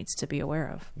partner needs to be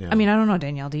aware of. Yeah. I mean, I don't know,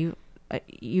 Danielle, do you,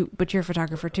 but you're a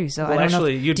photographer too. So Well, I don't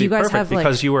actually, know. you'd Do be you guys perfect have,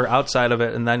 because you were outside of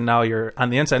it, and then now you're on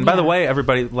the inside. And by the way,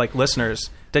 everybody, like listeners,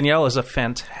 Danielle is a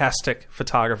fantastic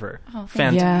photographer. Oh,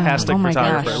 thank you. Fantastic Yeah. Oh my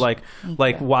photographer. gosh.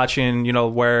 Like watching, you know,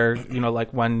 where, you know,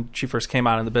 like when she first came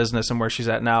out in the business and where she's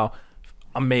at now.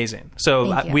 Amazing. So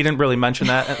Thank you. we didn't really mention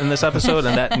that in this episode,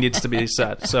 and that needs to be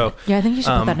said. So Yeah, I think you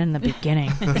should put that in the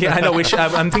beginning. yeah, I know. We should.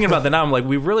 I'm thinking about that now. I'm like,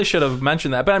 we really should have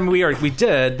mentioned that. But I mean, we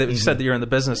did. That you said that you're in the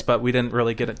business, but we didn't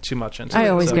really get it too much into. I it.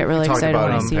 always So- get really Talked excited about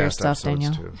when it I in see your past stuff,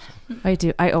 episodes, Danielle. too. I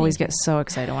do. I always get so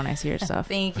excited when I see your stuff.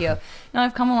 Thank you. No,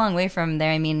 I've come a long way from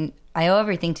there. I mean, I owe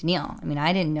everything to Neil. I mean,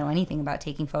 I didn't know anything about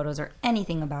taking photos or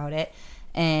anything about it.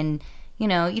 And, you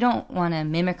know, you don't want to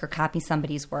mimic or copy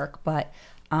somebody's work, but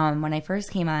when I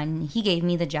first came on, he gave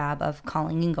me the job of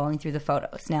calling and going through the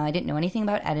photos. Now, I didn't know anything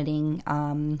about editing.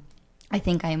 I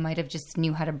think I might have just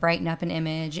knew how to brighten up an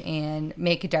image and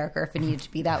make it darker if it needed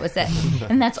to be. That was it.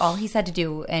 And that's all he said to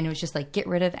do. And it was just like, get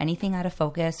rid of anything out of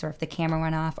focus, or if the camera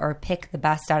went off, or pick the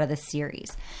best out of the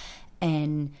series.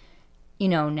 And, you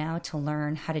know, now to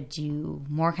learn how to do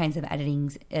more kinds of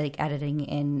editing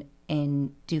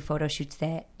and do photo shoots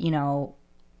that, you know,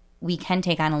 we can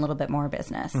take on a little bit more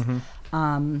business.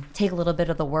 Take a little bit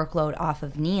of the workload off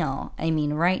of Neil. I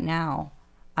mean, right now,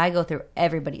 I go through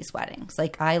everybody's weddings.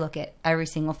 Like, I look at every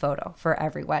single photo for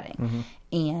every wedding.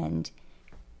 And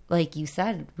like you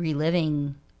said,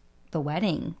 reliving the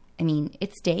wedding, I mean,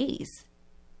 it's days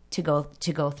to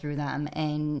go through them.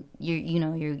 And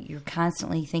you're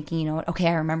constantly thinking, you know, okay,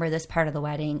 I remember this part of the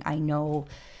wedding. I know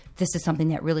this is something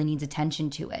that really needs attention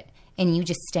to it. And you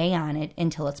just stay on it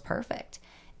until it's perfect.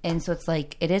 And so it's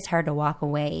like, it is hard to walk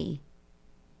away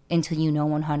until you know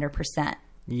 100%.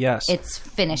 Yes. it's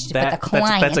finished. But the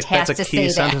client that's has a to key say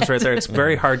sentence that. right there. It's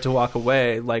very hard to walk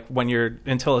away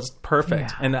until it's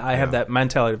perfect. Yeah. And I have that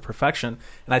mentality of perfection.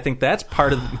 And I think that's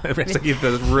part of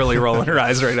Sangeetha's really rolling her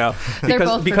eyes right now. They're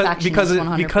both perfectionists,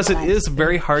 Because it 100%. is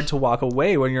very hard to walk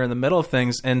away when you're in the middle of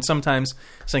things. And sometimes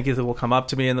Sangeetha will come up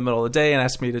to me in the middle of the day and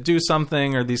ask me to do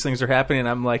something, or these things are happening, and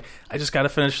I'm like, I just got to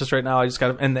finish this right now.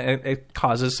 And it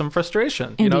causes some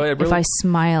frustration. Andy, It really, if I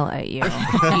smile at you,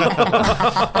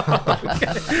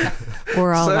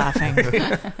 we're all laughing.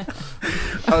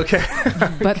 okay.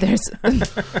 But there's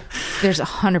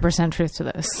 100% truth to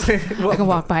this. I can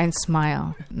walk by and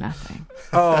smile. Nothing.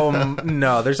 Oh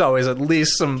no! There's always at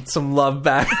least some love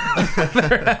back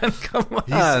there. Come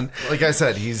on. Like I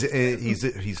said,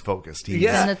 he's focused. He's,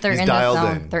 Yeah. And that they're he's in the dialed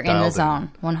zone. in. They're in the Dialed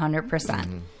zone,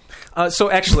 100%.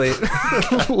 So actually,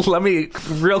 let me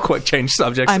real quick change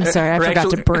subjects. I'm sorry, I forgot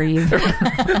to breathe.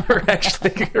 We're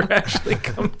actually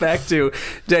come back to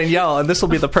Danielle, and this will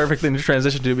be the perfect thing to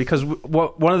transition to, because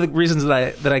one of the reasons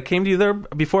that I came to you there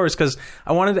before is because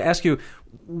I wanted to ask you,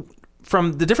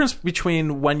 from the difference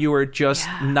between when you were just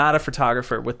not a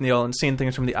photographer with Neil and seeing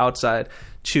things from the outside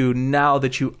to now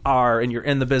that you are and you're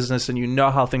in the business and you know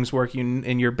how things work,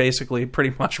 and you're basically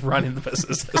pretty much running the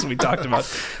business as we talked about.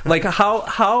 Like how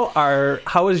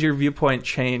has your viewpoint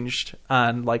changed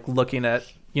on like looking at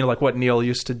like what Neil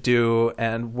used to do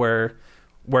and where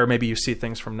maybe you see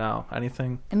things from now?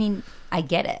 Anything? I mean, I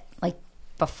get it. Like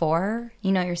before,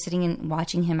 you're sitting and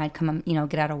watching him. I'd come,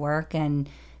 get out of work and,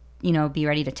 be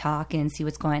ready to talk and see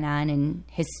what's going on, and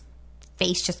his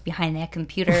face just behind that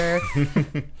computer,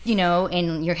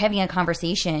 and you're having a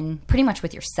conversation pretty much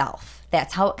with yourself.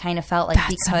 That's how it kind of felt like.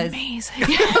 That's because amazing.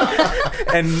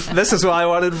 And this is why I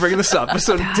wanted to bring this up.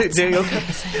 So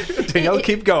Danielle,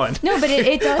 keep going. No, but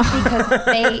it does,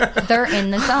 because they're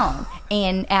in the zone.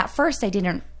 And at first I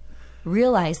didn't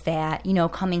realize that,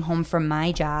 coming home from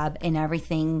my job and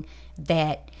everything,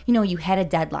 that, you had a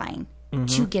deadline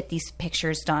to get these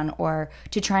pictures done or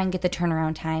to try and get the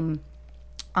turnaround time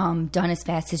done as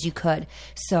fast as you could.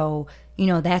 So,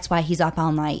 that's why he's up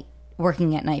all night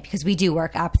working at night, because we do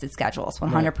work opposite schedules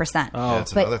 100%. Oh,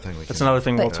 that's But- another thing. That's another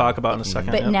thing we'll talk about in a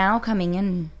second. But yeah. now coming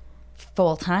in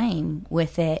full time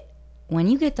with it, when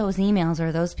you get those emails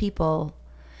or those people,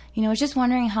 I was just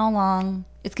wondering how long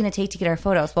it's going to take to get our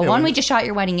photos. Well, we just shot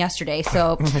your wedding yesterday,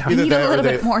 so we Either need that a or little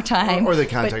they- bit more time. or they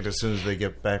But contact as soon as they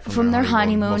get back from their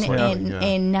honeymoon, most likely, and yeah.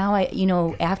 and now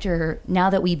now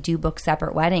that we do book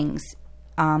separate weddings,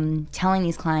 telling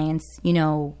these clients,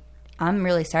 I'm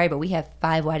really sorry, but we have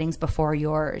 5 weddings before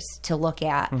yours to look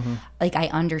at. Like, I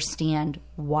understand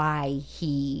why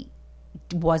he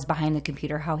was behind the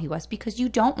computer how he was, because you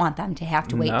don't want them to have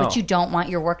to wait, No. but you don't want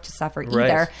your work to suffer either.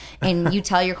 Right. And you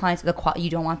tell your clients you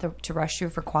don't want to rush through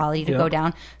for quality to Yeah. go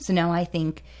down. So now I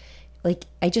think, like,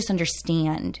 I just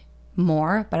understand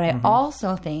more, but I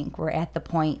also think we're at the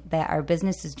point that our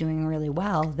business is doing really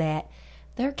well, that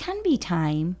there can be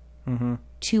time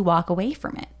to walk away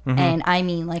from it. And I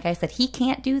mean, like I said, he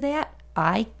can't do that.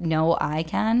 I know I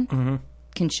can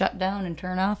shut down and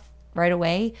turn off right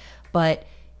away, but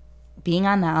being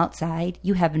on the outside,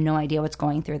 you have no idea what's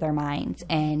going through their minds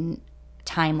and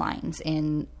timelines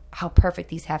and how perfect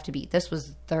these have to be. This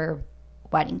was their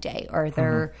wedding day or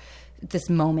their this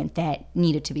moment that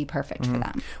needed to be perfect for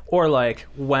them. Or like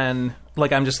when,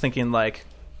 like I'm just thinking like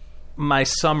my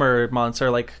summer months are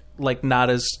like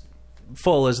not as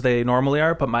full as they normally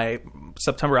are, but my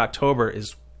September, October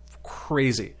is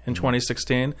crazy in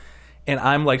 2016. And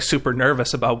I'm like super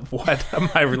nervous about what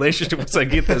my relationship with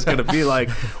Sangeetha is going to be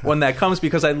like when that comes,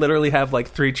 because I literally have like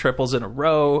 3 triples in a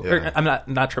row. Yeah. Or, I'm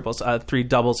not triples, 3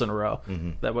 doubles in a row.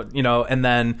 That would, and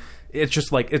then it's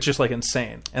just like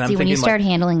insane. And I'm See, when thinking you start like,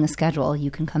 handling the schedule, you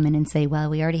can come in and say,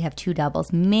 well, we already have 2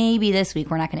 doubles. Maybe this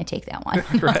week we're not going to take that one.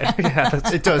 right, yeah,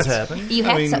 that's- It does happen. You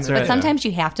have to, right. but sometimes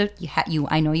you have to.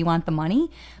 I know you want the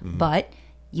money, but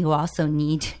you also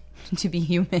need to be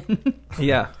human.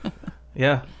 yeah.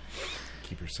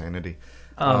 Keep your sanity.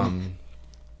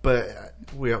 But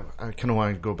I kind of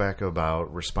want to go back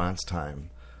about response time.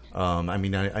 I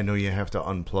mean, I know you have to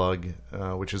unplug,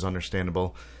 which is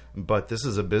understandable. But this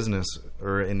is a business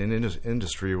or in an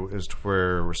industry is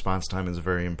where response time is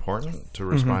very important to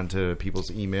respond to people's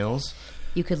emails.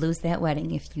 You could lose that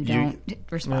wedding if you don't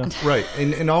respond. Right.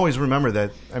 And always remember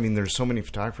that, I mean, there's so many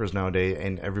photographers nowadays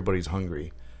and everybody's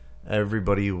hungry.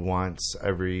 Everybody wants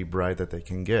every bride that they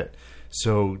can get.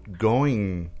 So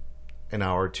going an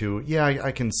hour or two,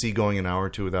 I can see going an hour or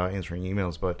two without answering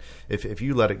emails. But if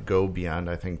you let it go beyond,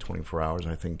 I think 24 hours,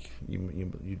 I think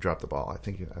you drop the ball. I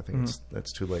think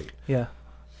that's too late. Yeah.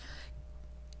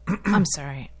 I'm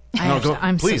sorry. No, go,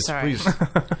 I'm please, so sorry. please.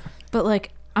 But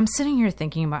like, I'm sitting here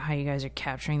thinking about how you guys are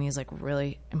capturing these like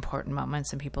really important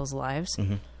moments in people's lives,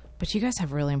 but you guys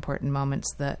have really important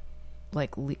moments that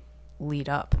like lead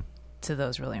up to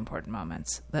those really important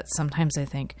moments that sometimes I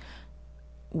think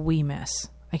we miss.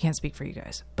 I can't speak for you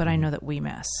guys, but I know that we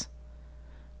miss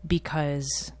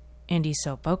because Andy's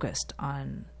so focused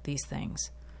on these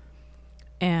things.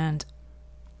 And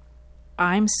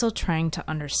I'm still trying to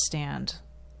understand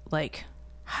like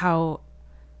how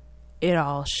it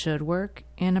all should work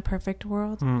in a perfect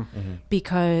world,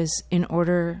 because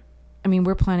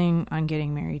we're planning on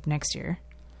getting married next year,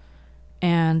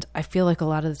 and I feel like a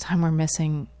lot of the time we're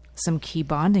missing some key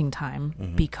bonding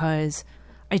time because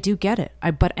I do get it.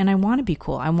 I want to be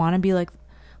cool. I want to be like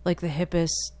the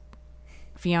hippest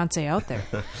fiance out there,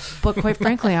 but quite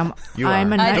frankly, I'm a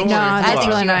nice. No, that's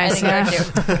really nice. Yeah.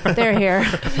 They're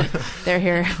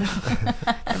here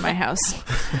in my house,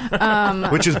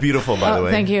 which is beautiful, by the way.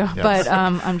 Thank you. Yes. But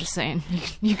I'm just saying,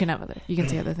 you can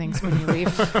say other things when you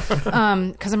leave,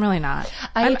 because I'm really not.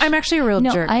 I'm actually a real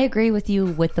jerk. I agree with you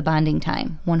with the bonding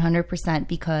time, 100%,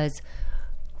 because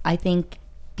I think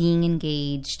being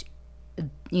engaged,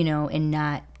 and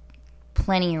not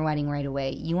planning your wedding right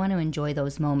away, you want to enjoy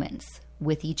those moments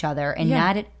with each other and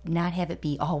not have it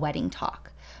be all wedding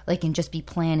talk, and just be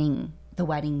planning the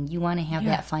wedding. You want to have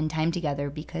that fun time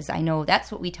together, because I know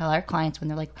that's what we tell our clients when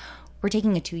they're like, we're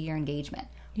taking a 2-year engagement.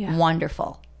 Yeah.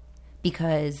 Wonderful.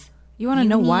 Because you want to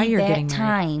know why you're that getting married.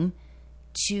 time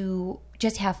to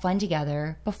just have fun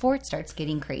together before it starts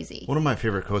getting crazy. One of my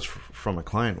favorite quotes from a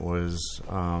client was,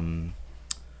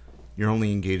 you're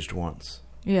only engaged once.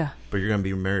 Yeah. But you're going to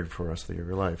be married for the rest of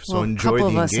your life. So well, enjoy the engagement. A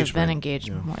couple of us have been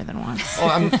engaged more than once.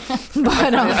 Oh,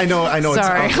 but, I know.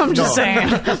 Sorry, I'm just saying.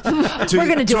 We're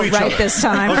going to do it right this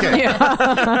time. Okay.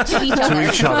 To each other. To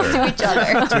each other.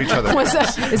 To each other.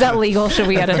 Is that legal? Should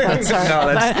we edit that? Sorry.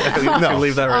 No,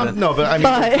 leave that right in. No, but I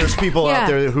mean, there's people out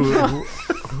there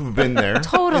who've been there.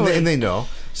 Totally. And they know.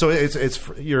 So it's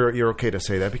you're okay to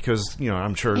say that, because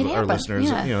I'm sure our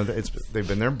listeners they've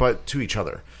been there, but to each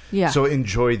other. Yeah. So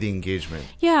enjoy the engagement.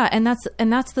 Yeah, and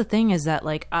that's the thing is that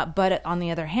but on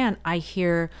the other hand, I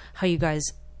hear how you guys,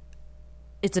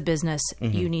 it's a business.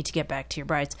 You need to get back to your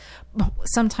brides.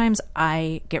 Sometimes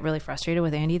I get really frustrated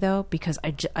with Andy though, because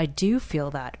I do feel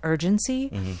that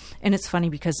urgency, and it's funny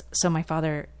because my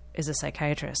father is a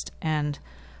psychiatrist, and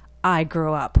I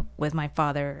grew up with my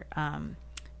father.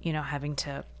 Having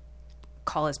to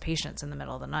call his patients in the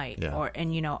middle of the night,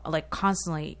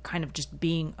 constantly kind of just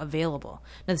being available.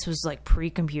 Now, this was like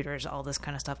pre-computers, all this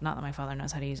kind of stuff. Not that my father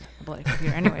knows how to use a bloody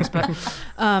computer anyways, but,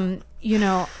 and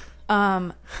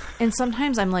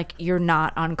sometimes I'm like, you're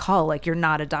not on call. Like, you're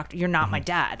not a doctor. You're not my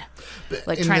dad.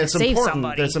 Trying to save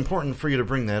somebody. That's important for you to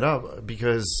bring that up,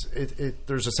 because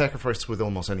there's a sacrifice with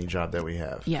almost any job that we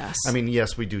have. Yes. I mean,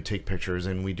 yes, we do take pictures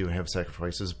and we do have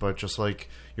sacrifices, but just like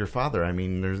your father, I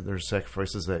mean, there's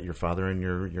sacrifices that your father and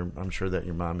your I'm sure that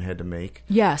your mom had to make.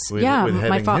 Yes. With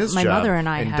my job, mother and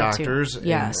I and had doctors, to.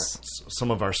 Yes. And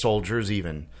some of our soldiers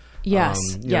even. Yes.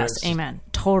 Amen.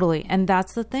 Totally. And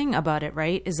that's the thing about it,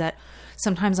 right? Is that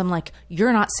sometimes I'm like,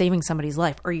 you're not saving somebody's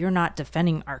life, or you're not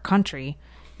defending our country.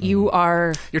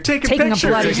 You're taking a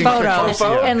bloody photo,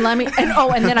 and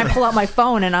and then I pull out my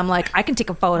phone and I'm like, I can take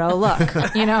a photo. Look,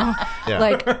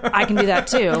 like I can do that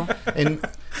too. And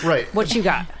right, what you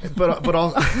got? But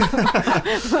also,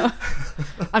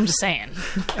 I'm just saying.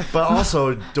 But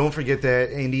also, don't forget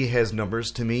that Andy has numbers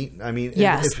to meet. I mean,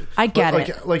 yes, I get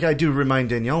it. Like I do remind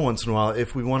Danielle once in a while,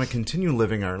 if we want to continue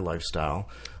living our lifestyle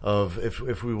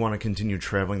if we want to continue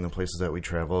traveling the places that we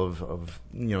travel, of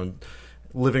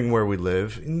living where we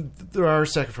live, there are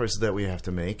sacrifices that we have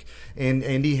to make, and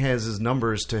Andy has his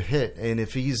numbers to hit, and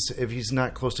if he's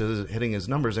not close to hitting his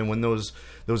numbers, and when those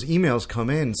emails come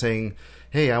in saying,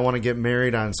 hey, I want to get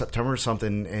married on September or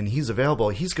something, and he's available,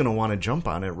 he's going to want to jump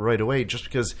on it right away, just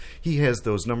because he has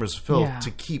those numbers filled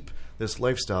to keep this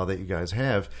lifestyle that you guys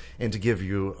have, and to give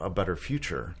you a better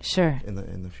future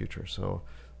in the future. So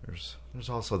there's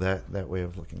also that way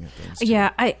of looking at things too.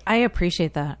 Yeah, I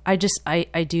appreciate that. I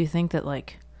do think that,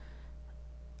 like,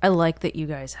 I like that you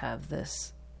guys have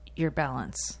your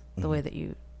balance the way that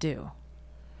you do.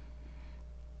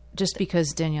 Just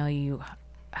because, Danielle, you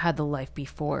had the life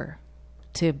before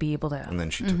to be able to... And then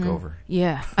she took over.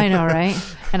 Yeah, I know, right?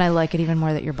 And I like it even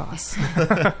more that you're boss.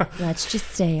 Let's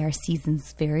just say our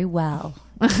season's very well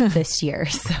this year,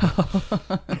 so...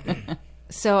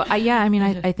 So,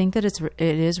 I think that it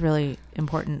is really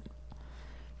important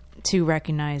to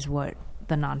recognize what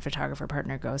the non-photographer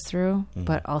partner goes through,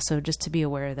 but also just to be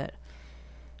aware that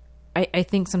I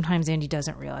think sometimes Andy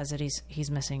doesn't realize that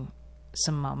he's missing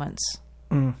some moments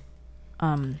to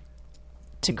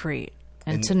create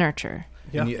and to nurture.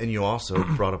 Yeah. And you also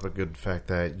brought up a good fact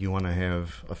that you want to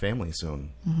have a family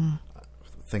soon. Mm-hmm.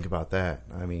 Think about that.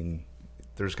 I mean,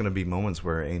 there's going to be moments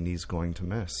where Andy's going to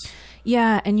miss.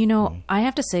 Yeah, and I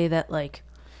have to say that like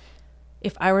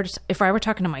if I were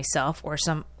talking to myself or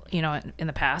some in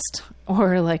the past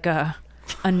or like a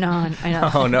non, I know.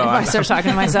 Oh, no, if I start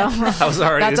talking to myself, I was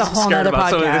already that's a whole scared nother about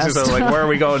some of podcast. these. Like, where are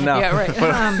we going now? Yeah,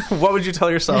 right. What would you tell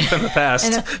yourself in the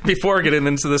past before getting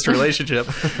into this relationship?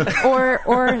 or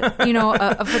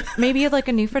maybe like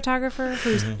a new photographer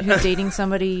who's dating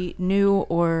somebody new,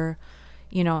 or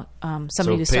somebody So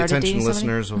who pay started attention, dating somebody.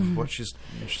 listeners, of what she's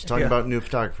talking about new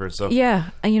photographers. So Yeah,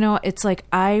 it's like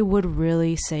I would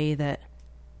really say that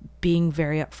being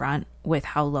very upfront with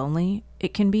how lonely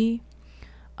it can be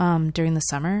during the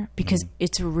summer, because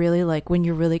it's really like when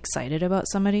you're really excited about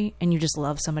somebody and you just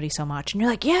love somebody so much and you're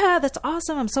like, yeah, that's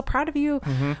awesome, I'm so proud of you,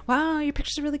 wow, your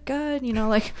pictures are really good,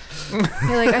 like you're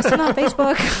like, I saw them on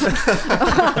Facebook.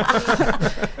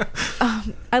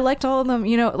 I liked all of them,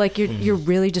 like you're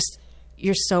really just,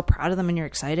 you're so proud of them and you're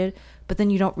excited, but then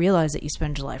you don't realize that you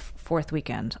spend July 4th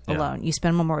weekend alone. You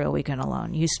spend Memorial Weekend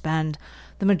alone. You spend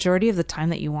the majority of the time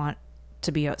that you want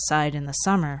to be outside in the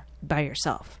summer by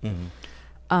yourself.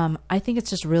 I think it's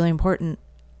just really important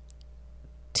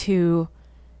to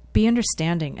be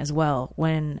understanding as well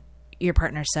when your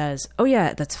partner says, oh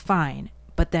yeah, that's fine,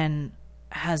 but then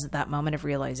has that moment of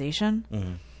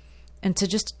realization, and to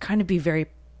just kind of be very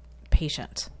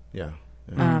patient. yeah.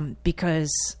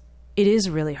 Because it is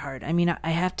really hard. I mean, I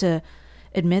have to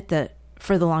admit that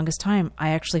for the longest time, I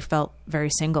actually felt very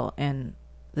single in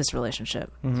this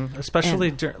relationship.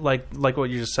 Especially like what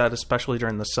you just said, especially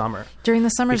during the summer. During the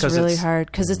summer is Because really it's- hard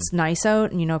because it's nice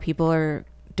out and, people are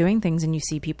doing things and you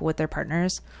see people with their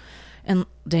partners. And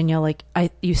Danielle, like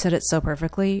you said it so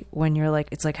perfectly when you're like,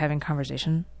 it's like having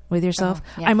conversation with yourself.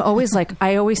 yeah. I'm always like,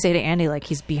 I always say to Andy, like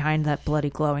he's behind that bloody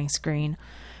glowing screen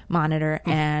monitor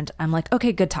and I'm like,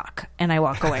 okay, good talk, and I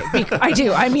walk away. I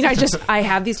do. I mean, I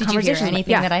have these Did you hear conversations.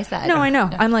 anything that I said? No, I know.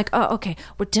 I'm like, oh, okay,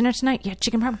 what dinner tonight? Yeah,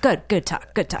 chicken parm. Good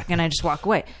talk, and I just walk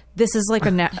away. This is like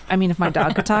I mean, if my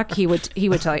dog could talk, he would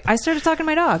tell you. I started talking to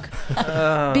my dog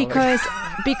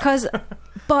because,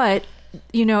 but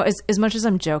as much as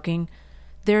I'm joking,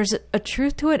 there's a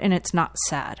truth to it, and it's not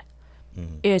sad.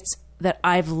 It's that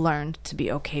I've learned to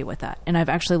be okay with that, and I've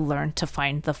actually learned to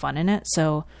find the fun in it.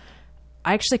 So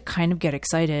I actually kind of get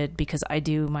excited because I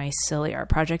do my silly art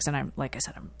projects, and I'm, like I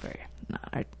said, I'm very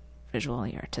not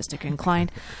visually artistic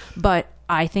inclined, but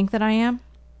I think that I am.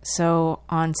 So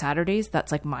on Saturdays,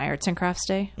 that's like my arts and crafts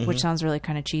day, which sounds really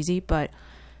kind of cheesy,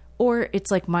 or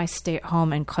it's like my stay at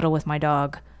home and cuddle with my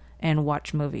dog and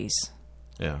watch movies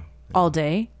all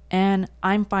day. And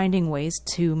I'm finding ways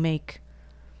to make,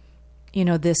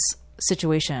 this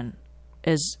situation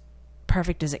as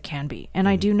perfect as it can be. And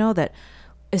I do know that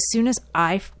as soon as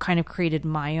I've kind of created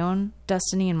my own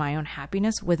destiny and my own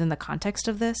happiness within the context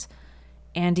of this,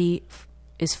 Andy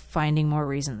is finding more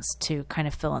reasons to kind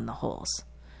of fill in the holes.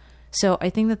 So I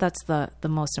think that that's the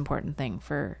most important thing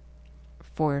for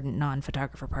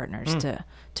non-photographer partners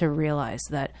to realize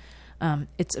that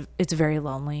it's very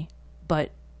lonely,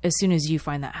 but as soon as you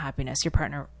find that happiness, your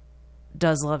partner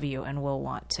does love you and will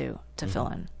want to fill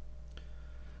in.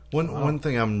 One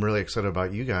thing I'm really excited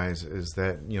about you guys is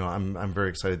that I'm very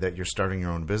excited that you're starting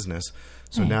your own business.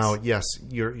 So Thanks. now, yes,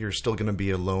 you're still going to be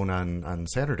alone on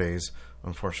Saturdays,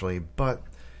 unfortunately, but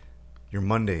your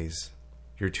Mondays,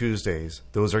 your Tuesdays,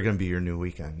 those are going to be your new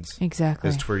weekends. Exactly.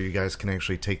 As to where you guys can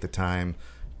actually take the time,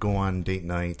 go on date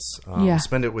nights, Yeah.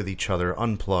 spend it with each other,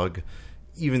 unplug.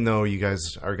 Even though you guys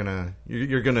are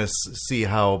you're gonna see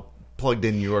how plugged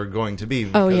in you are going to be.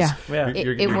 Oh, yeah. You're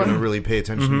It going to won't- really pay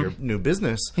attention to your new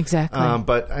business. Exactly.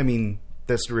 But I mean,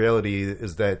 that's the reality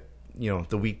is that,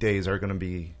 the weekdays are going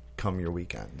to become your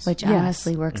weekends. Which Yes.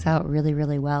 honestly works out really,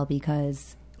 really well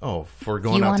because For if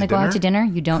going you out want to to go dinner? out to dinner,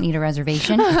 you don't need a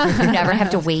reservation. You never have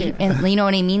to wait. And you know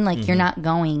what I mean? Like you're not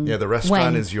going. Yeah, the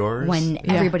restaurant is yours. When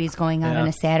everybody's going out Yeah. on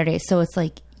a Saturday. So it's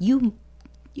like you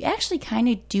actually kind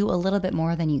of do a little bit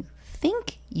more than you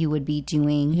think you would be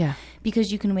doing. Yeah.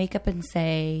 Because you can wake up and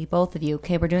say, both of you,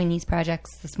 okay, we're doing these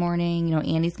projects this morning.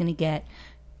 Andy's going to get,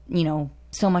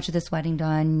 so much of this wedding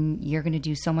done. You're going to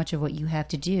do so much of what you have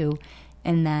to do.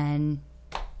 And then,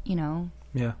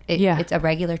 Yeah. it's a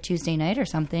regular Tuesday night or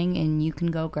something, and you can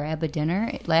go grab a dinner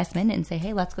at last minute and say,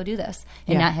 hey, let's go do this,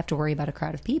 and Yeah. not have to worry about a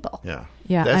crowd of people. Yeah.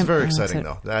 Yeah, That's I'm- very I'm exciting,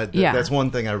 excited. though. Yeah. That's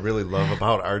one thing I really love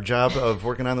about our job of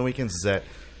working on the weekends is that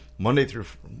Monday through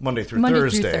Monday through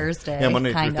Thursday. Thursday, Yeah,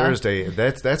 Monday through kinda. Thursday.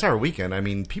 That's our weekend. I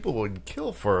mean, people would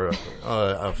kill for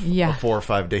a Yeah. 4 or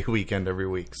 5 day weekend every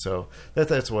week. So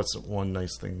that's what's one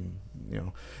nice thing, you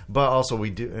know. But also we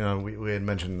do. We had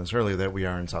mentioned this earlier that we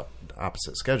are in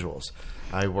opposite schedules.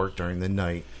 I work during the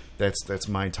night. That's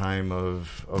my time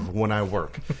of when I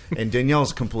work, and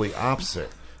Danielle's complete opposite.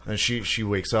 And she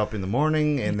wakes up in the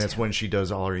morning, and that's when she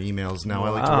does all her emails. Now I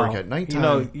like to work at nighttime. You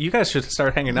know, you guys should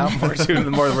start hanging out more too.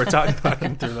 The more that we're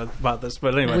talking through about this,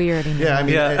 but anyway, We already know. Yeah, I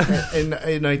mean, Yeah. and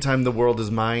at nighttime, the world is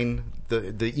mine.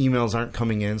 The emails aren't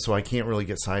coming in, so I can't really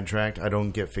get sidetracked. I don't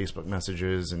get Facebook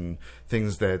messages and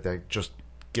things that just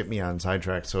get me on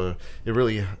sidetrack. So it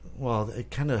really, well, it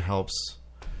kind of helps.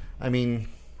 I mean,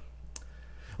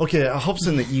 okay, it helps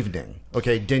in the evening.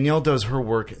 Okay, Danielle does her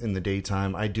work in the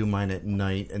daytime. I do mine at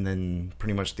night, and then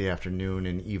pretty much the afternoon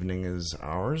and evening is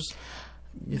ours.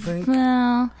 You think?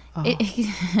 Well,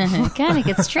 it kind of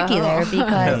gets tricky there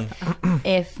because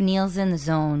if Neil's in the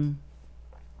zone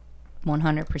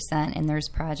 100% and there's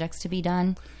projects to be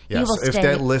done, he Yes, will if stay.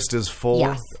 that list is full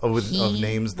Yes, of he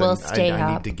names, will then stay I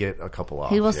need up. to get a couple off.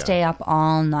 He will yeah. stay up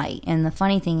all night. And the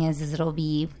funny thing is it'll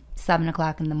be 7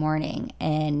 o'clock in the morning,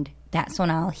 and that's when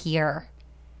I'll hear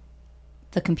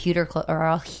the computer or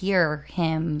I'll hear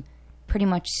him pretty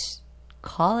much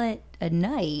call it a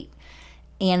night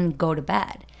and go to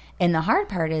bed. And the hard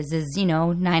part is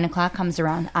 9 o'clock comes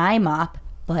around, I'm up,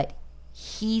 but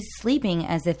he's sleeping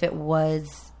as if it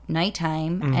was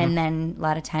nighttime, and then a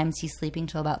lot of times he's sleeping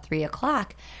till about 3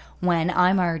 o'clock when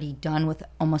I'm already done with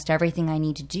almost everything I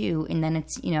need to do. And then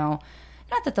it's, not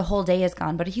that the whole day is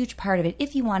gone, but a huge part of it,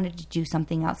 if you wanted to do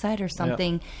something outside or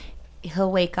something,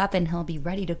 he'll wake up and he'll be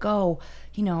ready to go.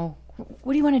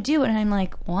 What do you want to do? And I'm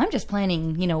like, well, I'm just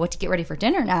planning, what to get ready for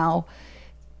dinner now.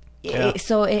 Yeah.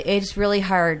 So it's really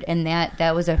hard, and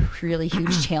that was a really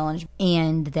huge challenge.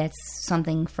 And that's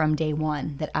something from day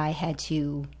one that I had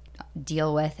to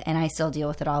deal with, and I still deal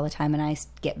with it all the time, and I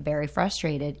get very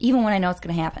frustrated, even when I know it's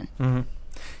going to happen. Mm-hmm.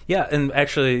 Yeah, and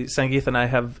actually, Sangeetha and I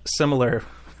have similar.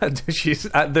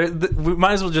 We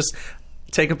might as well just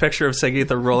take a picture of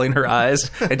Sangeetha rolling her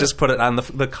eyes and just put it on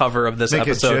the cover of this Make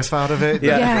episode. a GIF out of it.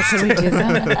 Yeah. Yeah, can we do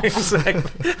that?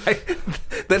 Exactly.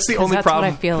 That's the only that's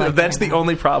problem. what I feel like That's right the now.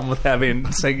 only problem with having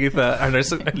Sangeetha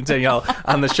and Danielle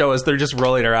on the show is they're just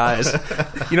rolling her eyes.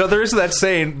 There is that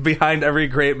saying: behind every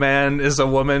great man is a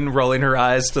woman rolling her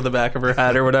eyes to the back of her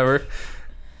head or whatever.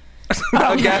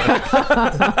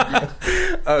 Okay.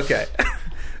 Okay.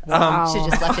 Wow.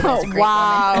 Should just left it as a great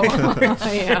Wow. woman.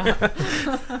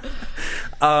 Yeah.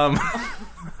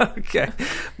 Okay,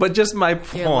 but just my You're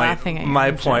point. laughing at your My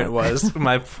own point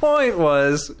joke.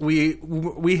 was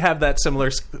we have that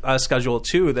similar schedule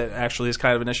too. That actually is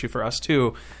kind of an issue for us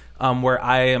too. Where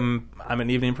I'm an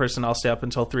evening person. I'll stay up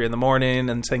until 3 a.m,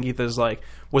 and Sangeetha's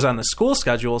was on the school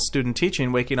schedule, student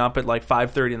teaching, waking up at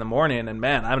 5:30 in the morning. And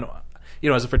man,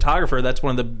 as a photographer, that's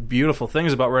one of the beautiful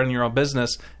things about running your own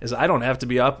business is I don't have to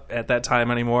be up at that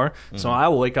time anymore. Mm-hmm. So I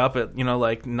will wake up at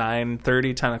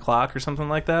 9:30, 10 o'clock or something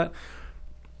like that.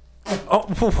 Oh,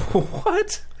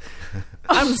 what?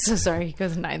 I'm so sorry. He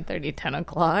goes 9:30, 10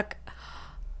 o'clock.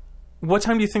 What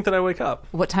time do you think that I wake up?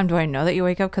 What time do I know that you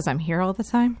wake up? Because I'm here all the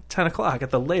time. 10 o'clock at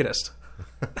the latest.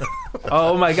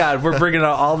 Oh my God, we're bringing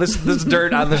out all this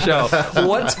dirt on the show.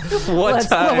 What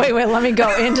time? Wait, let me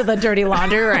go into the dirty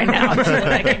laundry right now and see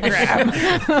what I can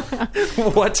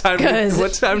grab. What time?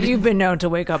 What time? You've been known to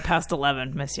wake up past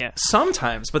 11, monsieur.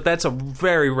 Sometimes, but that's a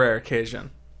very rare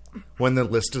occasion. When the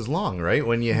list is long, right?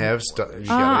 When you have stuff.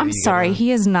 I'm sorry.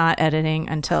 He is not editing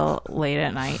until late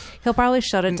at night. He'll probably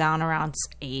shut it down around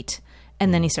 8,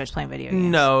 and then he starts playing video games.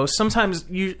 No, sometimes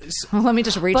you. Well, let me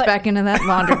just reach back into that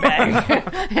laundry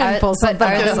bag and pull something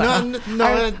else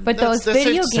out. But those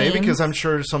video games, because I'm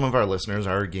sure some of our listeners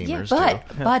are gamers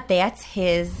too. but that's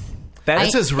his.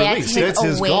 That's his release. That's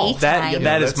his away golf. time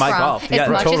That is my from- golf. As Yeah,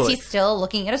 much totally. as he's still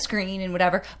looking at a screen and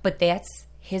whatever, but that's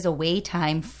his away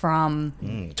time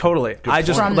from Totally. I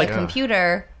just from like the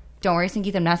computer. Don't worry,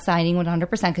 Sangeetha, I'm not signing 100%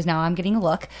 because now I'm getting a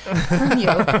look from you.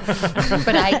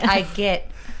 But I get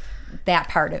that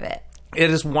part of it. it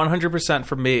is 100%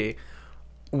 for me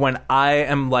when I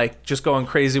am just going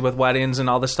crazy with weddings and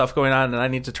all this stuff going on and I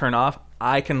need to turn off.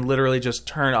 I can literally just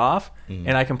turn off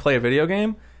and I can play a video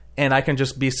game and I can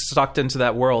just be sucked into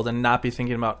that world and not be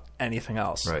thinking about anything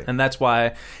else. Right. And that's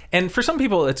why. And for some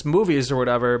people, it's movies or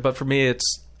whatever. But for me,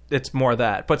 it's more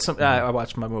that. But I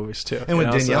watch my movies too. And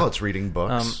with Danielle, it's reading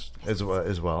books as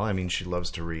well. I mean, she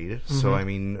loves to read. So I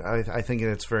mean, I think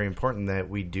it's very important that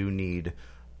we do need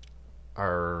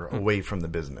our away from the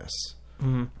business.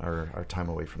 our time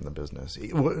away from the business.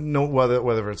 No,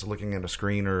 whether it's looking at a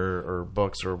screen or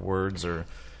books or words or.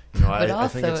 But I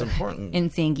think it's also, important. in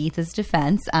Sangeetha's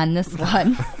defense on this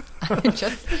one,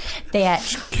 just that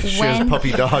She has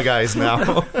puppy dog eyes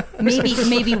now.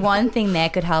 maybe one thing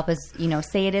that could help is,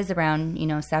 say it is around,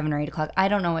 7 or 8 o'clock. I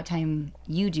don't know what time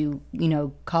you do,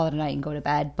 call it a night and go to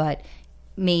bed, but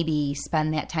maybe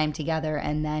spend that time together.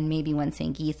 And then maybe when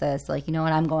Sangeetha is like,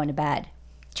 I'm going to bed,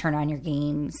 turn on your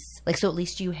games. So at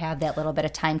least you have that little bit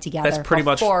of time together That's pretty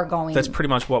going. That's pretty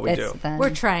much what we do. We're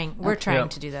trying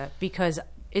to do that because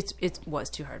it was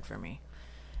too hard for me.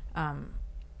 I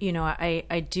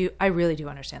really do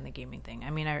understand the gaming thing. I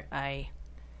mean,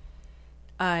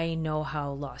 I know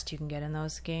how lost you can get in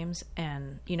those games,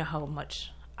 and how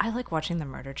much I like watching the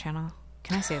Murder Channel.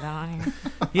 Can I say that on here?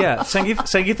 Yeah,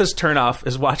 Sangeetha's turnoff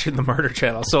is watching the Murder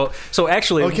Channel. So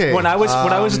actually, okay. when I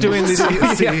was doing these,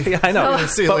 yeah, I know.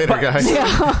 See you later, guys.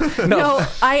 No,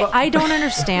 I don't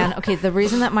understand. Okay, the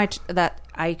reason that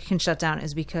I can shut down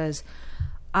is because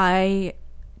I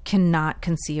cannot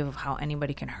conceive of how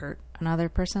anybody can hurt another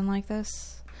person like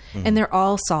this. And they're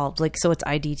all solved. So it's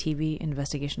IDTV,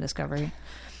 Investigation Discovery.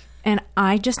 And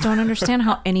I just don't understand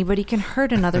how anybody can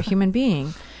hurt another human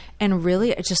being. And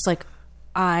really, it's just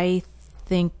I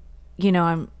think,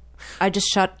 I just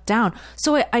shut down.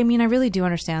 So, I mean, I really do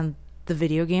understand the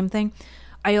video game thing.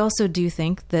 I also do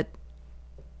think that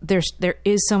there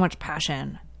is so much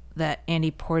passion that Andy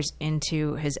pours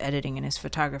into his editing and his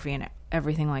photography and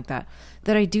everything like that,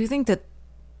 that I do think that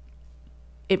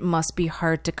it must be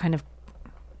hard to kind of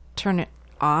turn it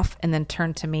off and then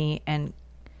turn to me and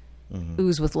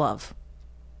ooze with love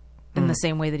in the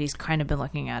same way that he's kind of been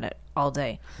looking at it all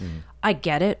day. I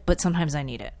get it, but sometimes I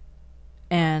need it.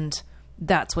 And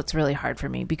that's what's really hard for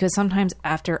me, because sometimes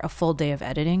after a full day of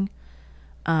editing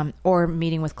or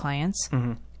meeting with clients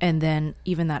and then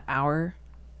even that hour,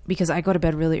 because I go to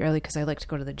bed really early because I like to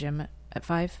go to the gym at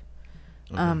 5.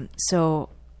 So,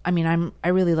 I mean, I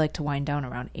really like to wind down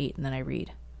around 8 and then I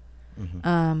read.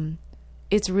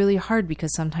 It's really hard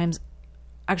because sometimes,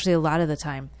 actually a lot of the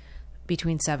time,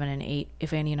 between 7 and 8,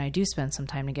 if Andy and I do spend some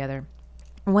time together,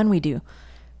 when we do,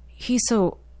 he's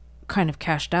so kind of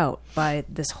cashed out by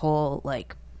this whole,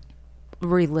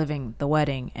 reliving the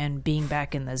wedding and being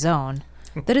back in the zone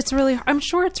that it's really, I'm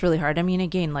sure it's really hard. I mean,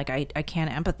 again, I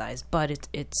can't empathize, but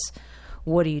it's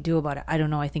what do you do about it? I don't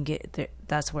know. I think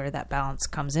that's where that balance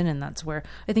comes in, and that's where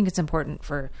I think it's important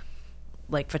for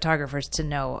photographers to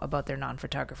know about their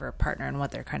non-photographer partner and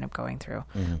what they're kind of going through.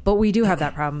 But we do have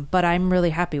that problem. But I'm really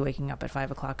happy waking up at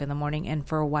 5 o'clock in the morning. And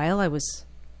for a while I was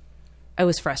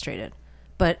frustrated.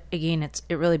 But again, it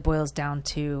really boils down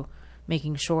to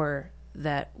making sure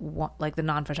that the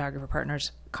non-photographer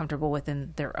partner's comfortable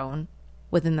within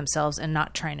themselves and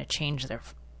not trying to change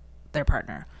their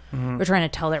partner. Or trying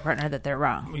to tell their partner that they're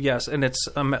wrong. Yes, and it's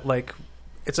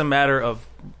a matter of,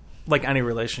 like any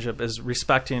relationship, is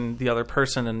respecting the other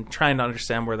person and trying to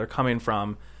understand where they're coming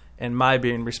from, and my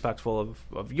being respectful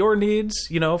of your needs,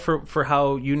 for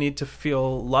how you need to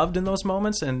feel loved in those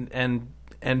moments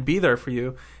and be there for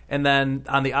you. And then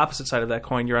on the opposite side of that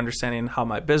coin, you're understanding how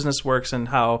my business works and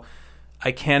how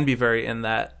I can be very in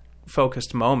that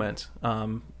focused moment.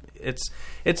 It's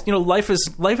life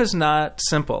is not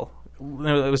simple.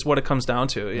 It was what it comes down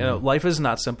to. Life is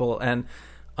not simple, and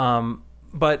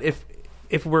but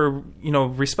if we're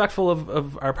respectful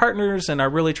of our partners and are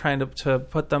really trying to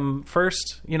put them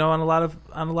first, on a lot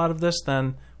of this,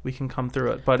 then we can come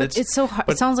through it. But it's so hard.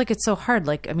 It sounds like it's so hard.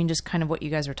 Just kind of what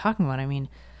you guys were talking about. I mean,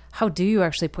 how do you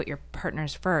actually put your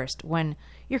partners first when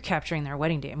you're capturing their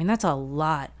wedding day? I mean, that's a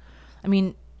lot. I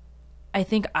mean, I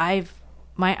think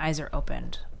my eyes are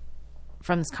opened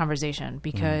from this conversation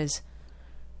because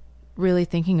really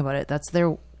thinking about it, that's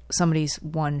somebody's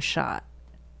one shot,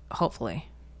 hopefully.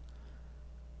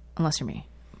 Unless you're me.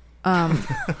 I'm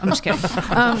just kidding.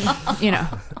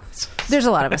 There's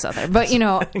a lot of us out there, but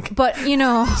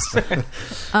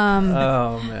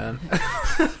oh man.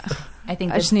 I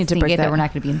think I just need to break that. We're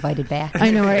not going to be invited back.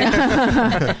 I know, right?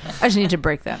 I just need to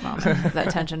break that moment, that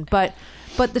tension. But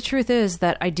the truth is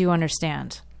that I do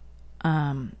understand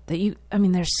that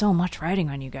there's so much riding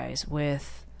on you guys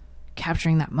with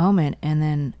capturing that moment, and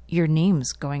then your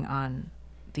names going on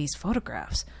these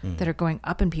photographs that are going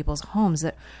up in people's homes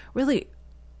that really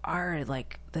are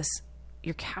this.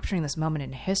 You're capturing this moment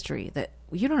in history that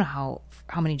you don't know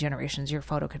how many generations your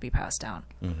photo could be passed down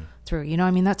through.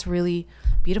 That's really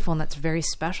beautiful, and that's very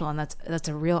special, and that's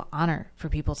a real honor for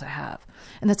people to have,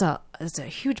 and that's a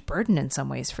huge burden in some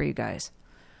ways for you guys.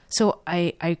 So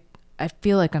I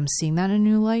feel like I'm seeing that in a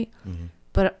new light,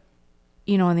 but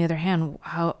on the other hand,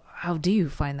 how do you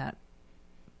find that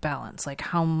balance. Like,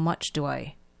 how much do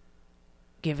I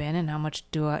give in and how much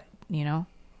do I,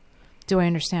 do I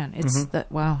understand? It's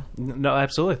that, wow. No,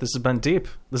 absolutely. This has been deep.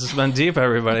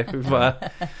 Everybody.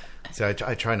 See, I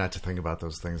try not to think about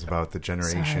those things, about the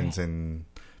generations and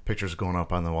pictures going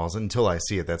up on the walls until I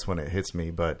see it. That's when it hits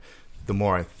me. But the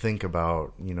more I think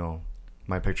about,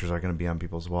 my pictures are going to be on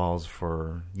people's walls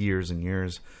for years and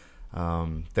years,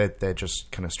 that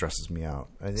just kind of stresses me out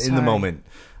in the moment.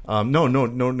 No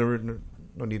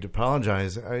need to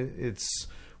apologize. It's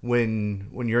when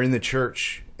you're in the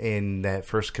church and that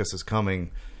first kiss is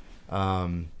coming.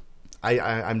 I'm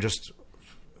just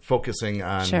focusing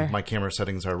on my camera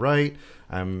settings are right.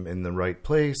 I'm in the right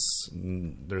place.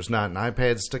 There's not an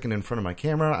iPad sticking in front of my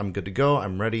camera. I'm good to go.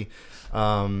 I'm ready.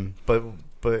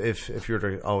 But if you were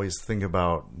to always think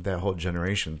about that whole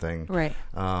generation thing, right?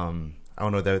 I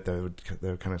don't know, that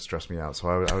would kind of stress me out. So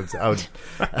I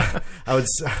would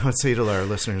say to our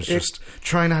listeners, just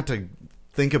try not to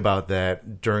think about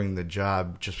that during the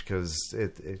job, just because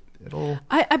it'll.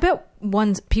 I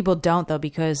bet people don't, though,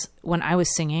 because when I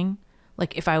was singing,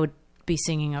 like if I would be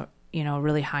singing a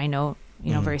really high note,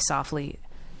 very softly,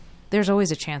 there's always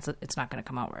a chance that it's not going to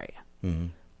come out right. Mm-hmm.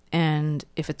 And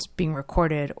if it's being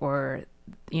recorded or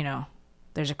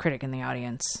there's a critic in the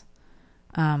audience,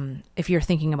 if you're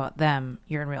thinking about them,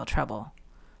 you're in real trouble.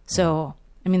 So,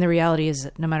 the reality is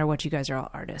that no matter what, you guys are all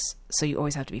artists, so you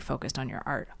always have to be focused on your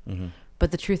art. Mm-hmm.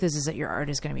 But the truth is that your art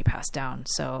is going to be passed down.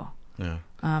 So,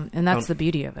 and that's the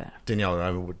beauty of it.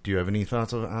 Danielle, do you have any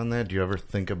thoughts on that? Do you ever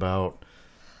think about,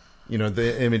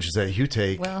 the images that you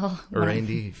take? Well, or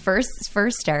Andy? First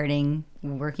starting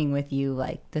working with you,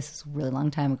 like this is a really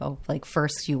long time ago, like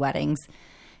first few weddings.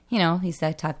 He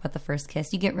said, talk about the first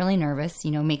kiss. You get really nervous,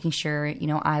 making sure,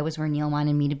 I was where Neil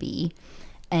wanted me to be.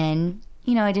 And,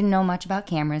 I didn't know much about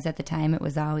cameras at the time. It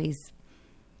was always,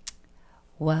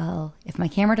 well, if my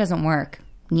camera doesn't work,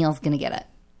 Neil's going to get it.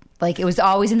 Like, it was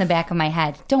always in the back of my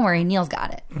head. Don't worry, Neil's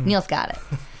got it. Mm-hmm. Neil's got it.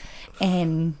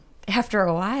 And after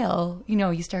a while,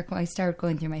 I started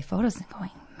going through my photos and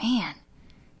going, man,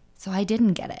 so I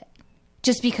didn't get it.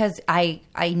 Just because I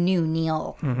knew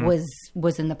Neil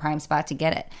was in the prime spot to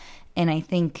get it. And I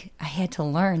think I had to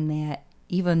learn that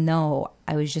even though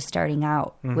I was just starting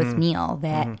out with Neil,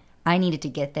 that I needed to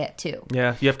get that too.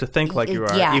 Yeah, you have to think like you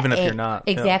are, even if you're not.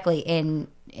 Exactly. Yeah.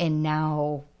 And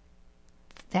now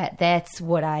that's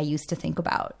what I used to think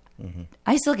about. Mm-hmm.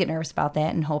 I still get nervous about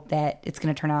that and hope that it's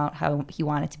going to turn out how he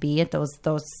wanted it to be at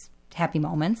those happy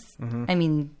moments.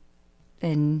 Mm-hmm.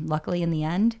 And luckily in the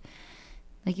end,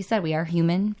 like you said, we are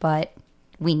human, but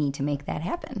we need to make that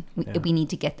happen. We need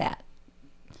to get that.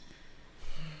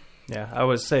 Yeah, I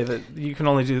would say that you can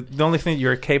only do the only thing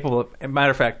you're capable of. As a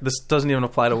matter of fact, this doesn't even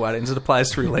apply to weddings; it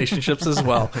applies to relationships as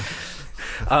well.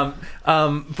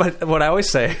 But what I always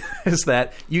say is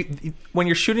that when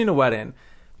you're shooting a wedding,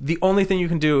 the only thing you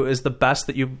can do is the best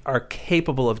that you are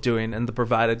capable of doing in the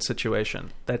provided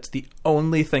situation. That's the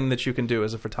only thing that you can do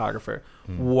as a photographer.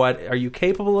 What are you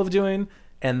capable of doing?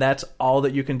 And that's all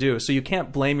that you can do. So you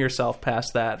can't blame yourself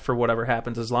past that for whatever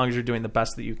happens, as long as you're doing the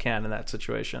best that you can in that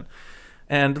situation.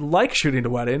 And like shooting a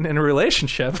wedding in a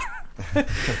relationship,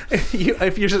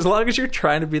 as long as you're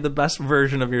trying to be the best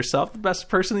version of yourself, the best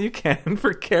person that you can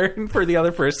for caring for the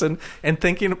other person and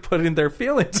thinking of putting their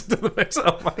feelings into the mix.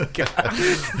 Oh my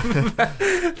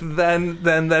God!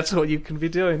 then that's what you can be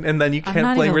doing, and then you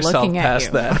can't blame yourself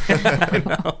past that.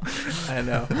 I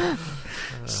know.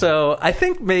 So I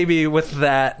think maybe with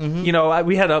that,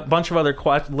 we had a bunch of other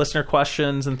listener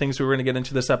questions and things we were going to get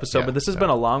into this episode, but this has been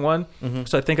a long one. Mm-hmm.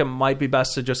 So I think it might be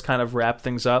best to just kind of wrap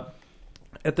things up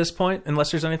at this point,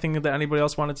 unless there's anything that anybody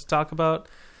else wanted to talk about.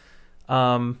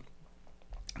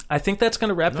 I think that's going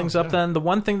to wrap things up then. The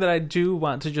one thing that I do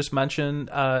want to just mention,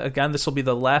 again, this will be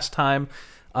the last time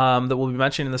that we'll be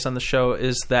mentioning this on the show,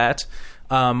 is that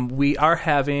we are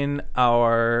having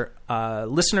our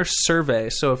listener survey.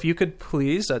 So if you could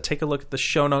please take a look at the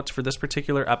show notes for this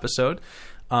particular episode.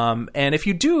 And if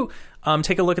you do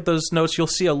take a look at those notes, you'll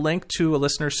see a link to a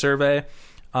listener survey.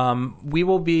 We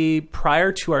will be,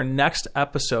 prior to our next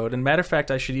episode, and matter of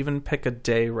fact, I should even pick a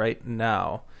day right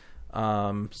now,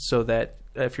 so that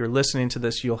if you're listening to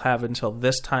this, you'll have until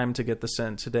this time to get this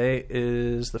in. Today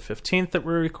is the 15th that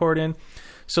we're recording.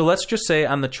 So let's just say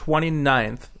on the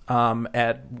 29th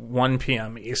at 1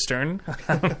 p.m. Eastern.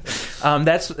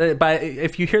 That's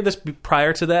if you hear this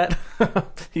prior to that,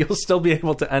 you'll still be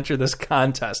able to enter this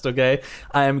contest. Okay,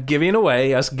 I am giving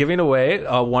away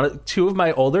two of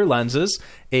my older lenses,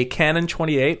 a Canon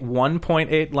 28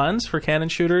 1.8 lens for Canon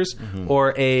shooters,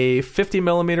 or a 50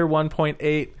 millimeter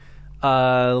 1.8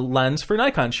 lens for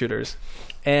Nikon shooters.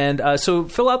 And so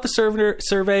fill out the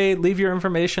survey, leave your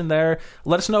information there.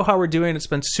 Let us know how we're doing. It's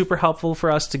been super helpful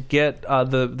for us to get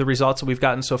the results that we've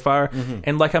gotten so far.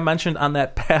 And like I mentioned on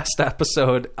that past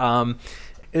episode,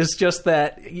 is just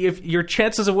that if your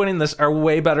chances of winning this are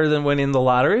way better than winning the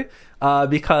lottery.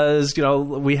 Because,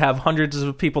 we have hundreds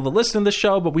of people that listen to the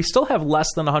show, but we still have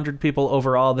less than 100 people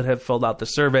overall that have filled out the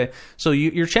survey. So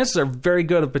your chances are very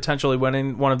good of potentially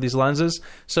winning one of these lenses.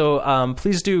 So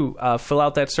please do fill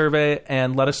out that survey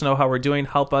and let us know how we're doing.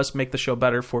 Help us make the show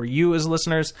better for you as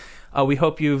listeners. We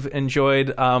hope you've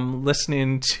enjoyed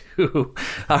listening to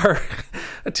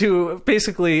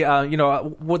basically,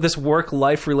 this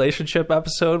work-life relationship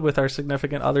episode with our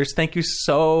significant others. Thank you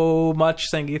so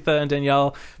much, Sangeetha and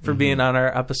Danielle, for being on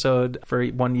our episode for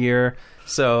 1 year.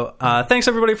 So thanks,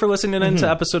 everybody, for listening in to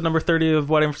episode number 30 of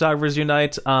Wedding Photographers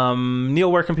Unite. Neil,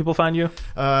 where can people find you?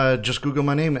 Just Google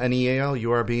my name,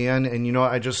 NEALURBN. And,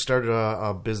 I just started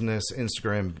a business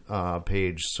Instagram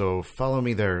page, so follow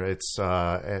me there. It's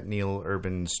at Neil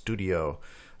Urban Studio,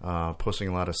 posting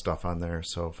a lot of stuff on there,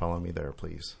 so follow me there,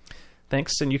 please.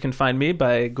 Thanks, and you can find me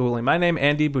by Googling my name,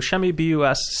 Andy Buscemi,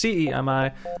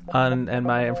 Buscemi, and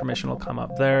my information will come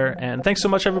up there. And thanks so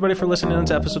much, everybody, for listening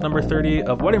to episode number 30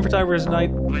 of Wedding Photographers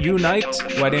Unite,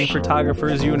 Wedding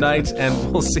Photographers Unite,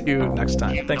 and we'll see you next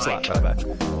time. Thanks a lot.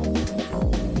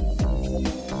 Bye-bye.